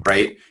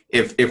 right?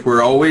 If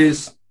we're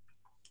always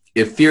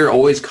if fear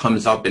always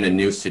comes up in a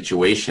new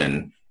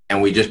situation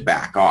and we just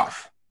back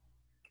off,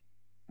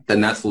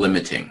 then that's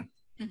limiting,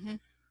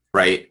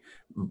 right?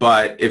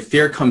 But if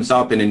fear comes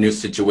up in a new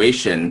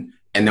situation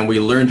and then we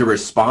learn to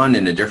respond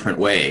in a different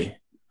way,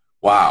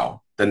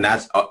 wow, then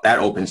that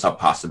opens up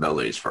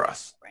possibilities for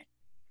us. Right.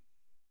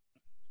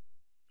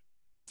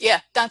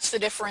 Yeah, that's the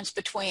difference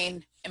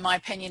between, in my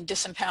opinion,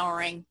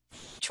 disempowering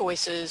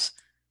choices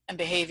and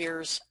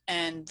behaviors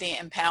and the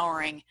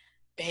empowering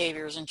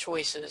behaviors and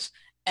choices.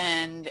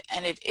 And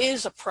it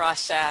is a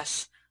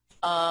process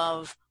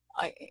of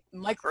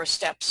micro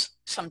steps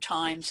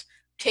sometimes,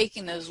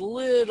 taking those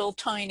little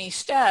tiny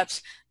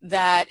steps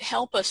that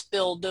help us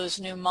build those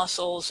new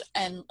muscles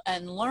and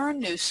learn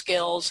new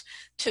skills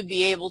to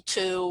be able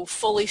to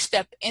fully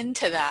step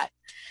into that.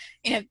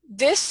 You know,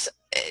 this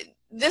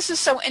is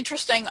so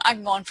interesting.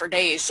 I'm on for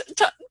days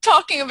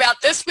talking about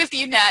this with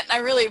you, Nat, and I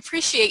really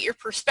appreciate your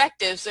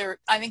perspectives.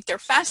 I think they're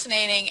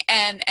fascinating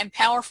and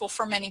powerful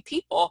for many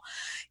people.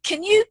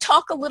 Can you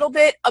talk a little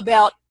bit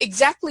about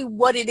exactly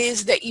what it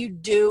is that you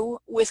do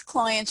with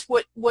clients,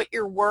 what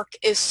your work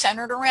is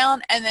centered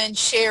around, and then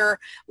share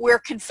where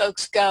can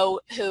folks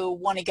go who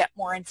want to get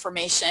more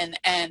information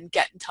and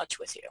get in touch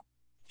with you?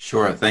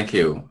 Sure, thank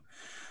you.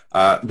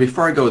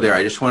 Before I go there,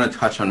 I just want to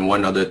touch on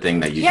one other thing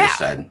that you just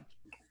said.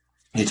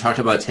 You talked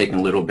about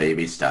taking little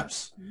baby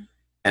steps,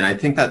 and I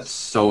think that's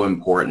so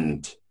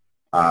important.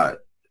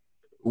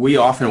 We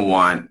often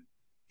want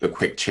the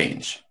quick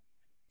change,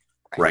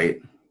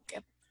 right?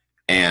 Yep.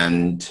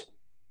 And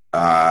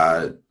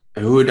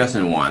who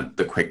doesn't want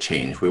the quick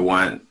change? We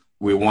want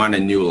a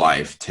new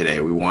life today.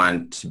 We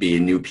want to be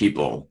new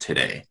people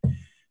today.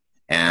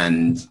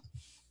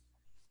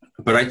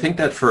 But I think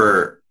that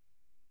for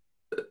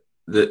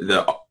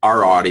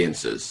our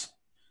audiences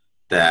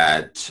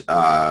that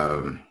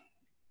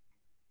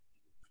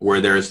where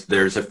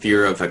there's a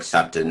fear of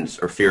acceptance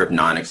or fear of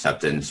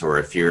non-acceptance or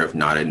a fear of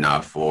not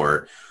enough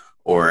or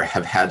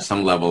have had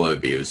some level of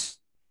abuse,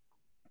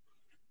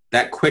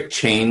 that quick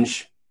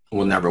change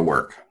will never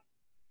work,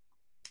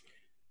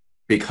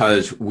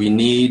 because we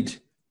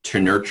need to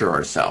nurture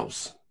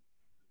ourselves.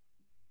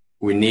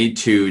 We need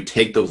to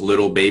take those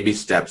little baby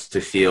steps to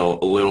feel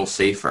a little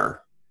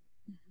safer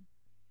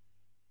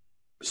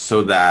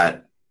so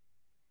that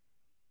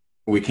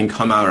we can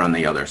come out on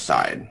the other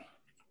side.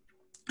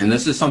 And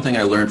this is something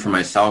I learned for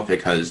myself,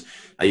 because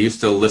I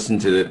used to listen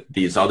to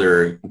these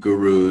other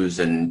gurus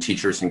and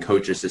teachers and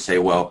coaches to say,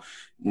 well,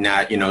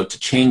 Nat, to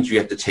change, you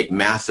have to take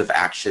massive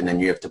action and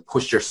you have to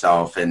push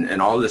yourself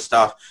and all this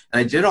stuff.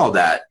 And I did all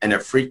that and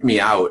it freaked me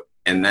out.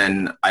 And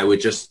then I would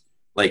just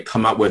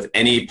come up with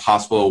any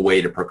possible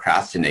way to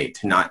procrastinate,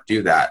 to not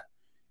do that,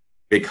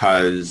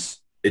 because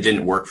it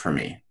didn't work for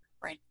me.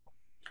 Right.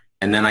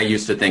 And then I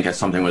used to think if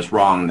something was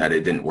wrong that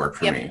it didn't work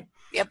for me.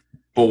 Yep.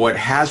 But what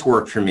has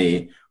worked for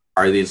me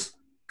are these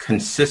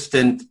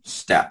consistent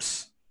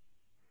steps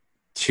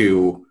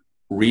to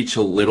reach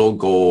a little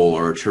goal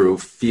or to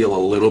feel a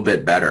little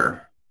bit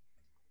better.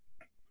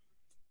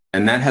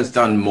 And that has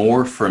done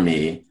more for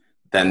me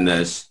than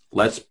this,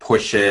 let's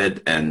push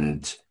it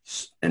and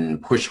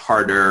push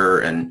harder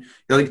and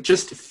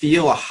just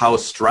feel how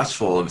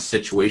stressful of a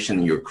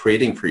situation you're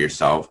creating for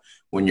yourself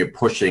when you're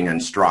pushing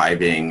and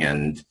striving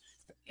and,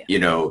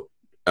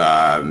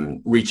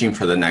 reaching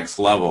for the next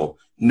level.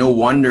 No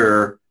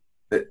wonder,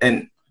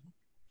 and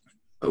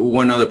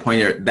one other point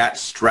here, that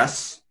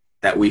stress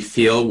that we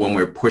feel when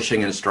we're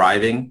pushing and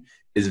striving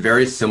is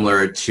very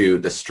similar to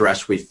the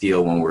stress we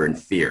feel when we're in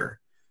fear.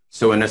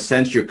 So in a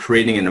sense, you're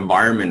creating an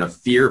environment of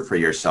fear for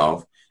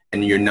yourself,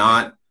 and you're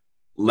not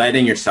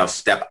letting yourself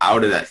step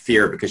out of that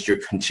fear because you're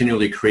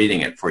continually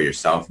creating it for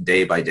yourself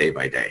day by day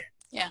by day.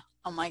 Yeah.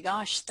 Oh my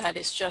gosh, that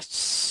is just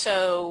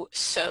so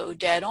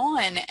dead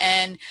on.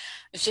 And I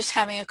was just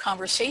having a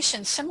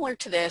conversation similar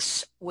to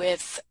this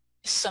with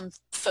some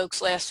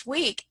folks last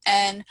week,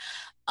 and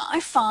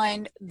I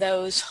find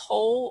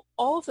all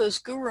of those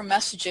guru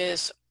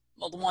messages,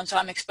 well, the ones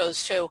I'm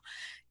exposed to,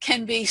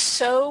 can be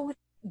so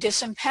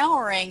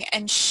disempowering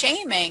and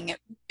shaming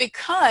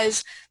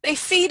because they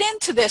feed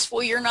into this.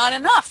 Well, you're not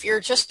enough. You're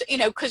just,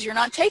 because you're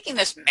not taking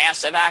this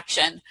massive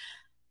action.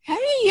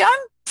 Hey, I'm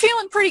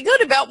feeling pretty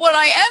good about what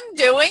I am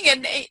doing.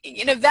 And,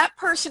 that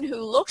person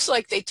who looks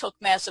like they took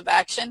massive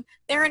action,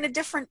 they're in a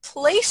different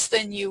place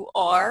than you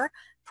are,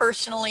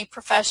 personally,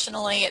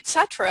 professionally,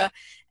 etc.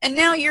 And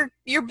now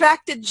you're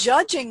back to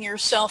judging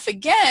yourself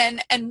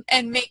again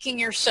and making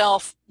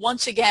yourself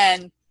once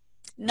again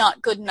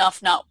not good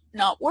enough,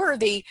 not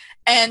worthy.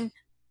 And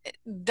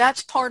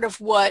that's part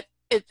of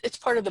it's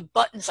part of the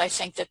buttons, I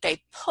think, that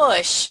they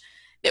push,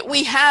 that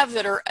we have,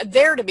 that are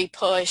there to be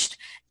pushed.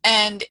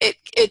 And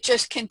it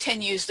just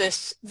continues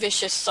this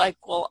vicious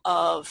cycle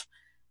of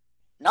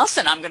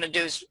nothing I'm going to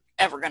do is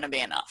ever going to be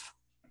enough.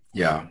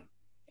 Yeah.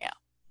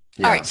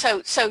 All right.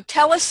 So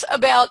tell us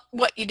about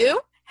what you do,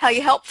 how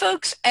you help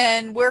folks,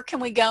 and where can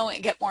we go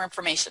and get more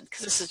information?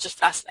 Because this is just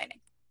fascinating.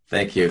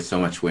 Thank you so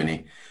much,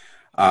 Winnie.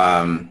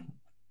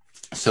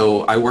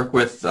 So I work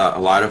with a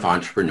lot of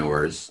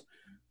entrepreneurs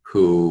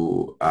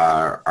who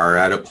are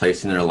at a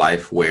place in their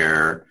life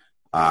where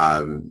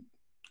Um,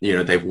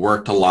 they've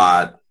worked a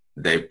lot,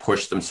 they've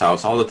pushed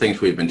themselves, all the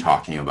things we've been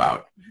talking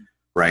about,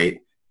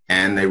 right?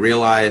 And they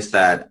realize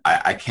that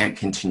I can't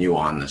continue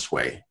on this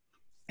way.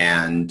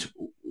 And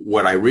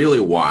what I really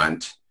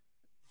want,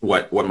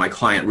 what my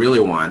client really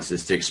wants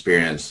is to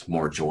experience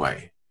more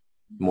joy,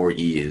 more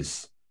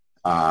ease,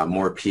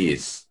 more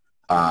peace,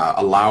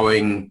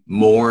 allowing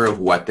more of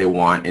what they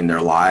want in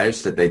their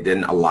lives that they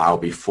didn't allow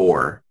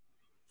before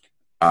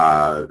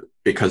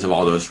because of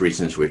all those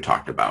reasons we've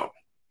talked about,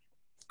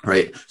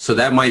 right? So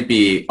that might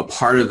be a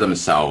part of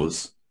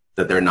themselves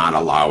that they're not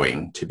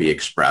allowing to be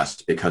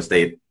expressed because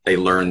they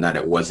learned that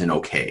it wasn't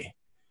okay.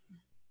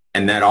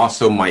 And that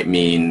also might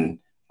mean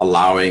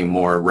allowing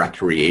more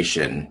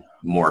recreation,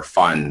 more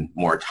fun,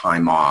 more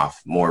time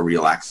off, more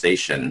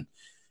relaxation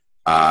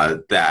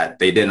that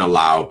they didn't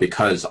allow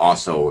because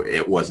also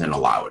it wasn't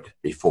allowed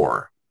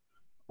before.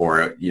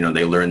 Or,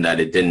 they learned that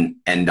it didn't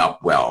end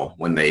up well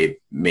when they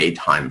made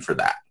time for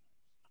that.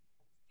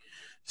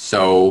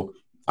 So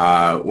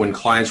when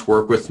clients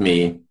work with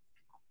me,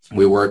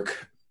 we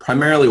work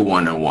primarily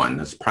one-on-one.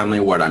 That's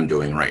primarily what I'm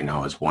doing right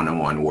now is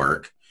one-on-one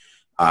work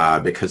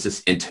because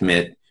it's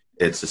intimate,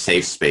 it's a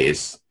safe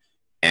space,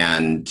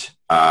 and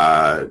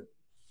I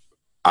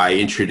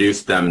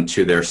introduce them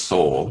to their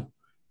soul,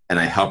 and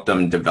I help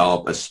them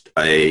develop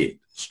a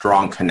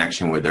strong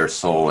connection with their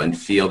soul and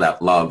feel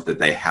that love that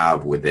they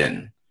have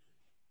within.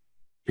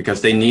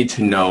 Because they need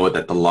to know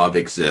that the love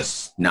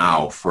exists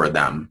now for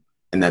them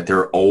and that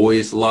they're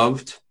always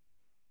loved,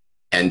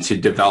 and to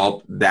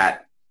develop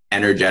that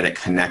energetic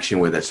connection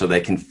with it so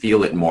they can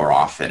feel it more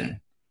often.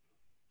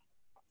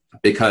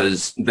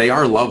 Because they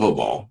are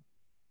lovable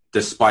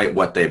despite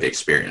what they've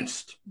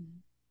experienced.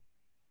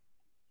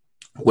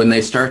 When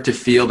they start to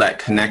feel that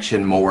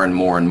connection more and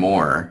more and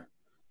more,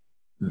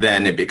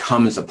 then it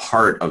becomes a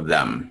part of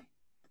them.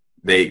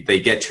 They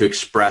get to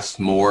express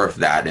more of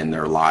that in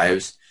their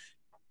lives,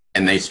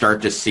 and they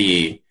start to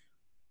see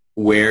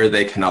where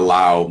they can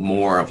allow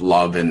more of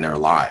love in their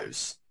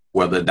lives,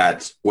 whether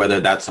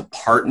that's a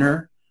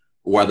partner,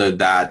 whether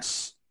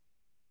that's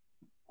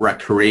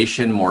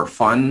recreation, more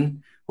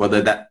fun,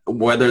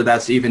 whether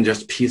that's even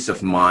just peace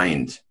of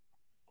mind.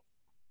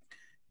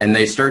 And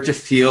they start to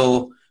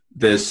feel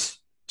this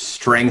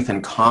strength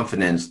and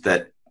confidence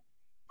that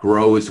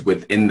grows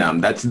within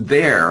them. That's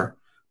there,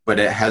 but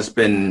it has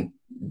been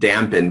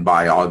dampened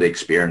by all the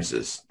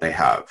experiences they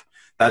have.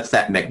 That's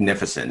that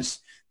magnificence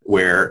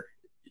where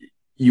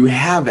you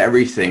have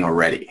everything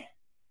already.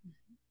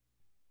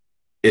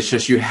 It's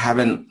just you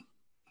haven't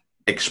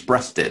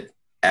expressed it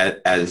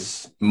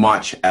as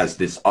much as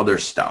this other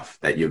stuff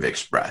that you've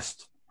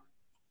expressed.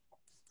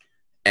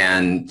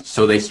 And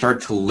so they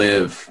start to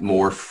live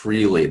more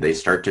freely. They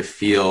start to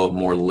feel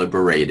more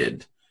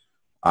liberated.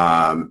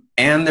 And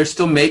they're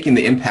still making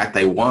the impact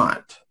they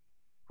want,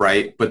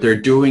 right? But they're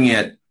doing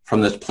it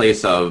from this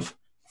place of,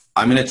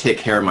 I'm going to take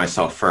care of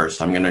myself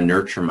first. I'm going to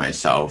nurture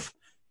myself.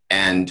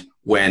 And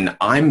when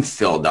I'm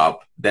filled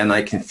up, then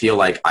I can feel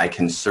like I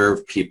can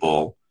serve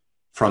people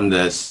from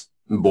this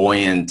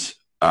buoyant,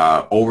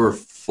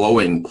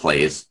 overflowing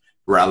place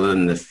rather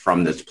than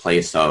from this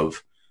place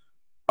of,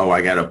 oh,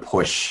 I got to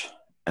push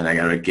and I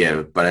got to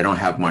give, but I don't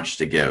have much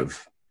to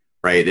give,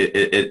 right?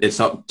 It's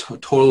a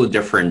totally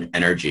different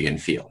energy and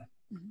feel.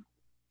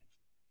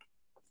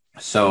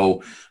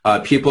 So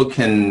people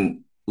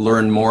can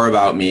learn more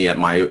about me at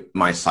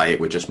my site,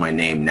 which is my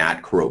name,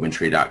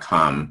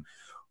 natcoroventree.com.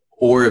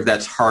 Or if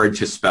that's hard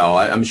to spell,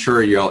 I'm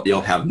sure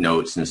you'll have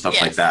notes and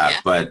stuff like that. Yeah.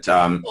 But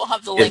we'll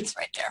have the links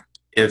right there.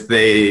 If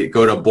they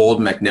go to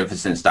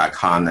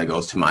boldmagnificence.com, that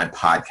goes to my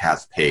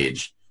podcast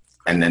page,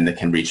 and then they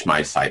can reach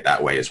my site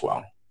that way as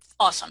well.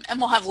 Awesome. And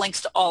we'll have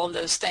links to all of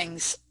those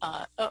things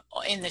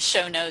in the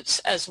show notes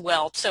as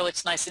well. So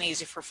it's nice and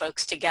easy for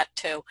folks to get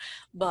to.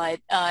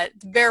 But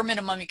bare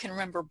minimum, you can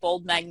remember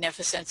Bold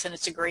Magnificence, and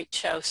it's a great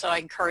show. So I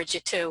encourage you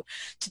to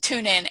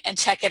tune in and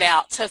check it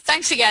out. So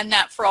thanks again,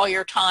 Nat, for all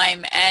your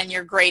time and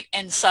your great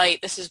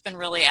insight. This has been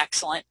really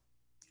excellent.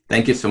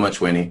 Thank you so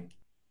much, Winnie.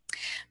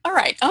 All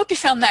right. I hope you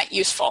found that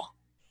useful.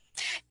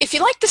 If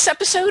you like this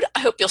episode, I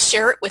hope you'll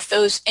share it with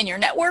those in your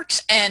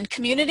networks and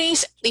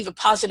communities. Leave a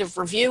positive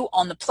review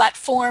on the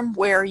platform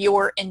where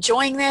you're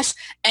enjoying this,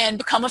 and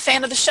become a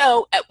fan of the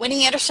show at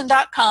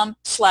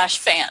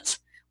winnieanderson.com/fans.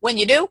 When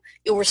you do,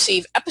 you'll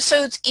receive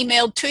episodes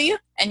emailed to you,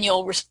 and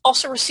you'll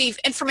also receive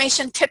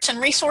information, tips, and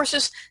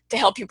resources to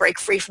help you break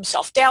free from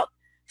self-doubt,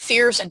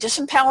 fears, and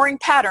disempowering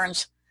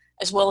patterns,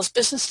 as well as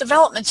business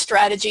development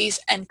strategies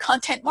and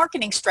content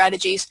marketing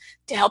strategies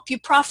to help you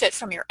profit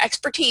from your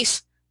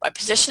expertise by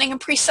positioning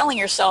and pre-selling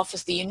yourself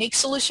as the unique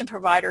solution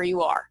provider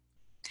you are.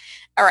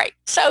 All right,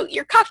 so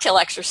your cocktail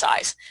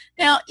exercise.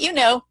 Now,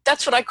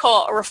 that's what I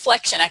call a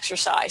reflection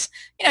exercise.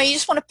 You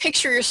just want to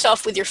picture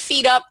yourself with your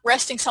feet up,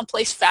 resting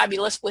someplace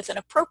fabulous with an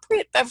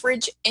appropriate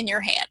beverage in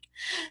your hand.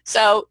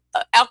 So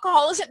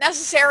alcohol isn't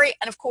necessary,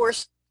 and of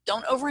course,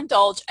 don't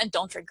overindulge and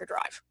don't drink or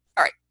drive.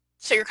 All right,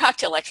 so your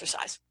cocktail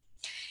exercise.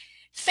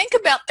 Think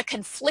about the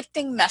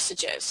conflicting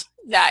messages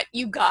that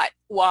you got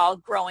while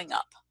growing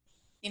up.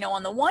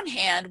 On the one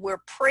hand,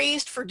 we're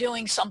praised for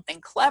doing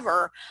something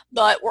clever,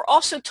 but we're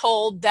also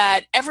told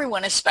that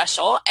everyone is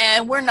special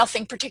and we're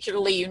nothing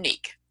particularly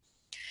unique.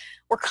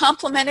 We're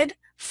complimented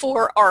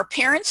for our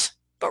appearance,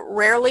 but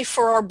rarely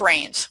for our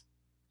brains.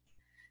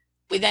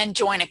 We then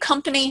join a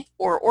company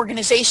or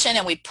organization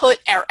and we put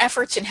our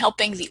efforts in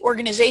helping the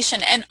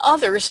organization and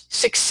others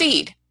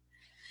succeed.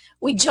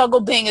 We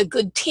juggle being a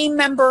good team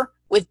member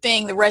with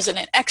being the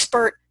resident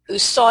expert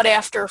who's sought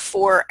after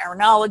for our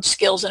knowledge,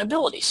 skills, and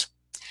abilities.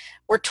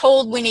 We're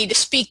told we need to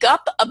speak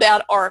up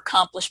about our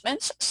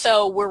accomplishments,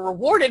 so we're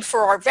rewarded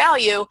for our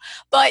value,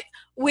 but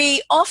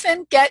we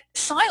often get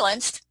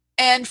silenced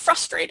and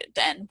frustrated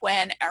then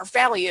when our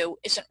value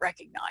isn't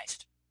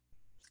recognized.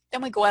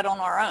 Then we go out on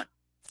our own.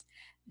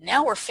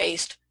 Now we're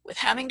faced with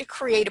having to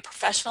create a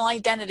professional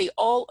identity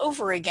all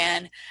over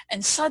again,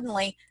 and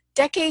suddenly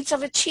decades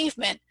of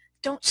achievement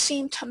don't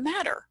seem to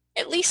matter,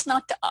 at least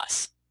not to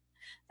us.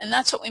 And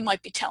that's what we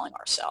might be telling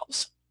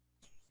ourselves.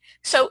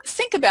 So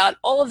think about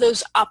all of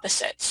those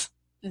opposites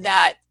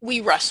that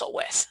we wrestle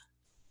with.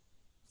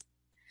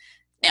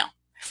 Now,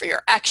 for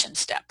your action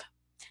step.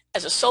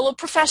 As a solo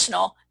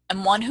professional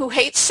and one who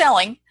hates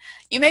selling,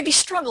 you may be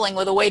struggling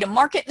with a way to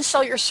market and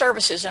sell your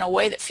services in a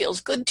way that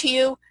feels good to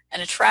you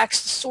and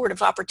attracts the sort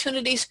of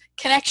opportunities,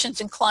 connections,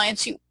 and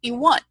clients you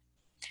want.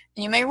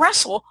 And you may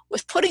wrestle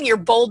with putting your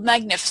bold,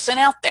 magnificent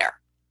out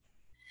there.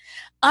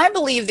 I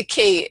believe the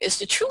key is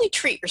to truly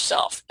treat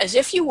yourself as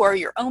if you were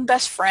your own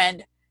best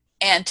friend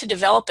and to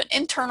develop an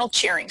internal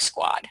cheering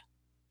squad.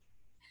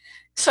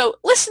 So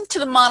listen to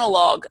the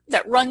monologue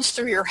that runs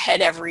through your head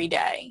every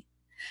day.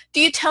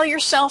 Do you tell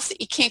yourself that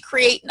you can't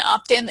create an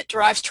opt-in that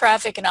drives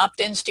traffic and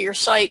opt-ins to your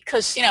site?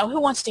 Because, who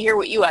wants to hear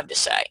what you have to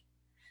say?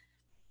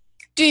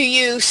 Do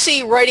you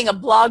see writing a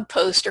blog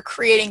post or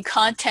creating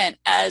content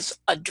as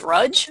a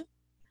drudge?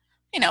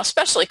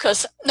 Especially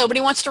because nobody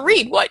wants to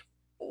read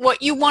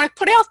what you want to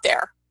put out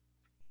there.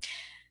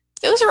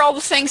 Those are all the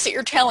things that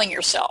you're telling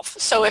yourself.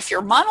 So if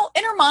your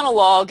inner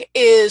monologue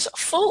is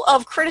full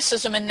of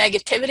criticism and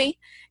negativity,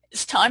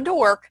 it's time to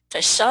work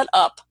to shut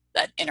up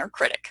that inner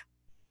critic.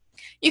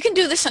 You can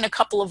do this in a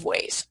couple of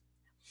ways.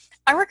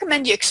 I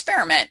recommend you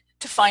experiment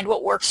to find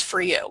what works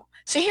for you.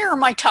 So here are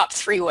my top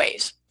 3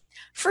 ways.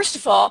 First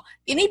of all,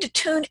 you need to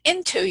tune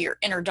into your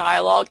inner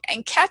dialogue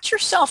and catch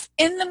yourself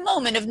in the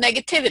moment of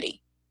negativity.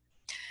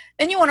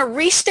 Then you want to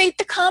restate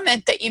the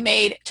comment that you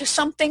made to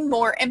something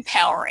more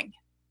empowering.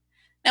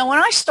 Now, when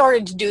I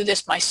started to do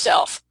this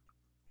myself,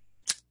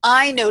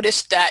 I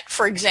noticed that,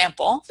 for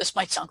example, this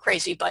might sound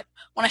crazy, but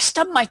when I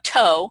stubbed my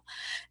toe,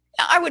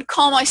 I would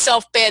call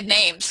myself bad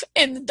names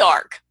in the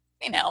dark.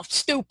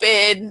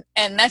 Stupid,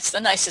 and that's the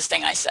nicest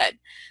thing I said.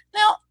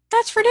 Now,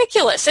 that's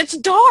ridiculous. It's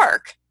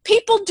dark.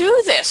 People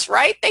do this,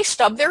 right? They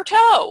stub their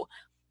toe.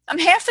 I'm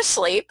half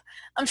asleep.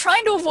 I'm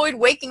trying to avoid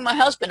waking my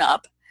husband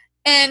up,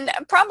 and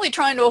I'm probably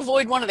trying to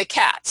avoid one of the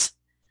cats.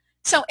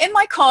 So in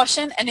my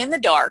caution and in the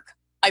dark,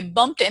 I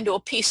bumped into a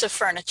piece of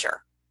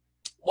furniture.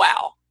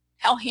 Wow,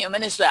 how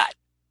human is that?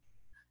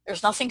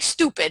 There's nothing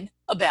stupid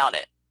about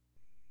it.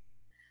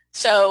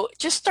 So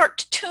just start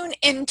to tune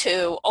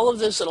into all of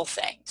those little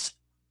things.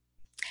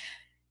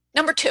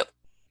 Number 2,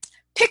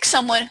 pick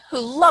someone who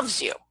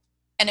loves you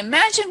and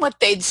imagine what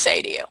they'd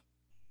say to you.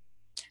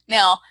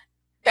 Now,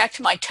 back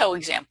to my toe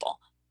example.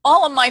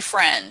 All of my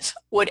friends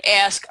would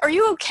ask, "Are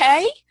you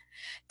okay?"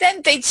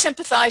 Then they'd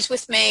sympathize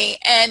with me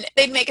and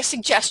they'd make a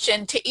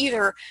suggestion to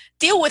either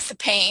deal with the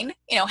pain,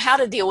 how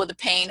to deal with the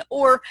pain,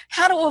 or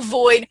how to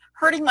avoid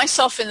hurting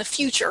myself in the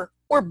future,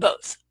 or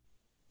both.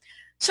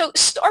 So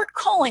start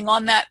calling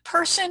on that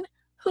person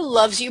who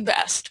loves you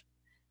best,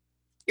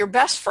 your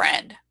best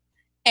friend,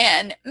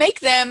 and make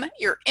them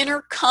your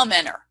inner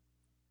commenter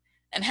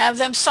and have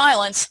them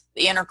silence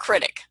the inner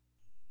critic.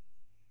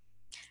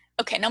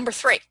 Okay, number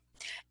 3,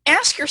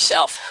 ask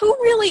yourself who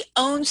really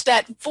owns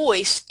that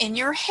voice in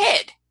your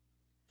head.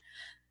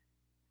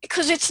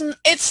 Because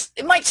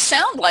it might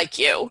sound like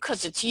you,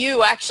 because it's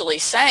you actually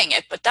saying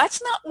it, but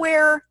that's not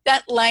where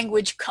that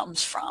language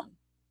comes from.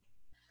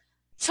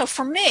 So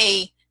for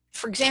me,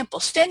 for example,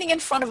 standing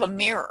in front of a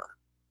mirror,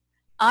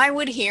 I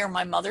would hear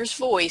my mother's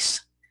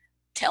voice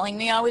telling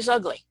me I was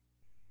ugly.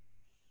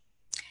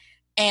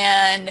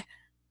 And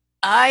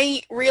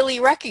I really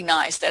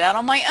recognized that out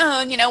on my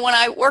own. When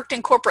I worked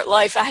in corporate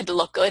life, I had to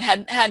look good,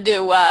 had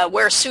to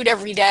wear a suit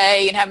every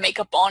day and have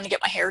makeup on to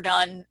get my hair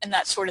done and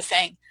that sort of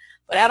thing.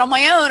 But out on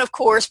my own, of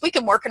course, we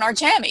can work in our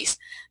jammies.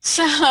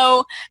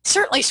 So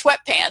certainly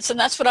sweatpants, and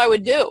that's what I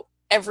would do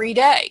every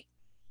day.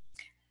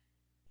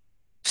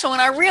 So when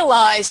I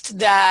realized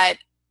that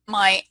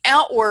my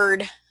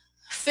outward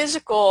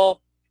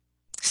physical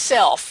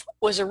self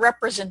was a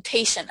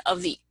representation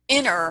of the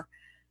inner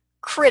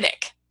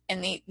critic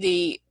and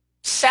the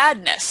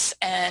sadness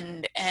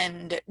and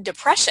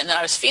depression that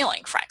I was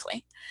feeling,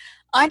 frankly,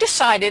 I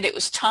decided it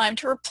was time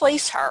to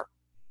replace her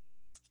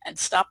and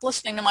stop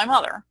listening to my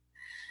mother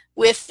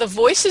with the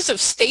voices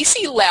of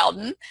Stacey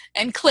Loudon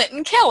and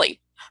Clinton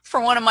Kelly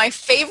from one of my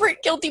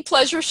favorite guilty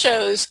pleasure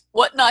shows,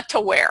 What Not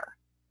to Wear.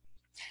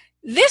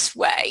 This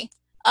way,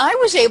 I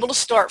was able to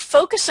start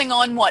focusing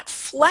on what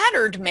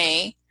flattered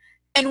me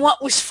and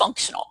what was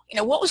functional,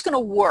 what was going to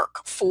work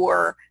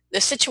for the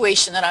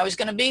situation that I was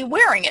going to be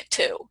wearing it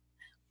to.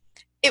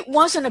 It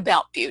wasn't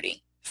about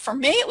beauty. For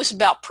me, it was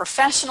about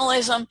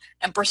professionalism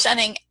and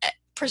presenting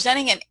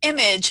an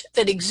image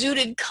that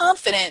exuded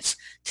confidence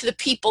to the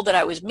people that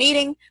I was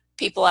meeting,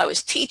 people I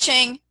was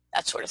teaching,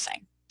 that sort of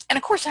thing. And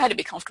of course, I had to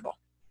be comfortable.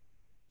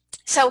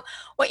 So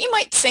what you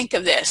might think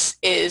of this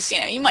is,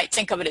 you might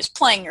think of it as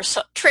playing your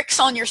tricks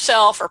on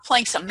yourself or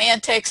playing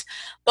semantics,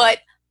 but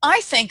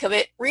I think of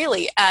it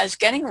really as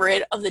getting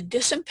rid of the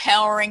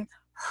disempowering,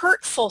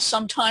 hurtful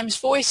sometimes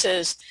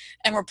voices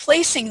and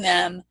replacing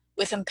them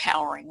with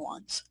empowering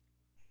ones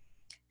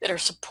that are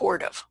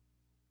supportive,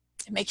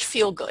 that make you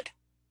feel good,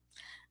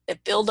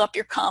 that build up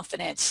your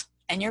confidence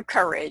and your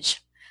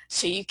courage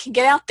so you can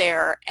get out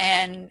there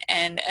and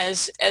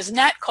as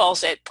Nat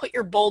calls it, put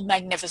your bold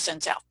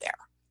magnificence out there.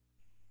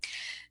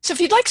 So if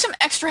you'd like some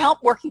extra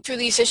help working through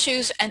these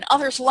issues and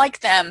others like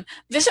them,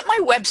 visit my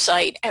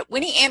website at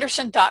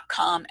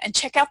winnieanderson.com and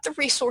check out the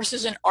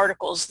resources and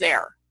articles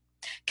there.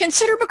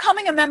 Consider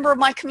becoming a member of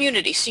my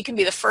community so you can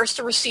be the first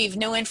to receive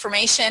new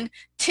information,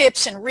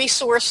 tips, and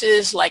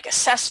resources like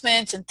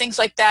assessments and things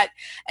like that,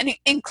 and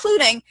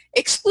including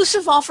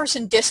exclusive offers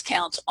and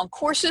discounts on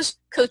courses,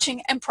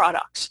 coaching, and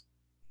products.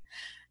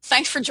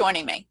 Thanks for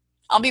joining me.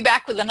 I'll be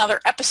back with another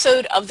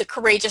episode of The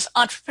Courageous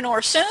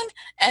Entrepreneur soon,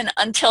 and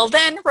until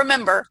then,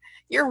 remember,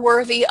 you're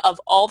worthy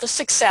of all the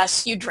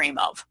success you dream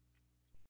of.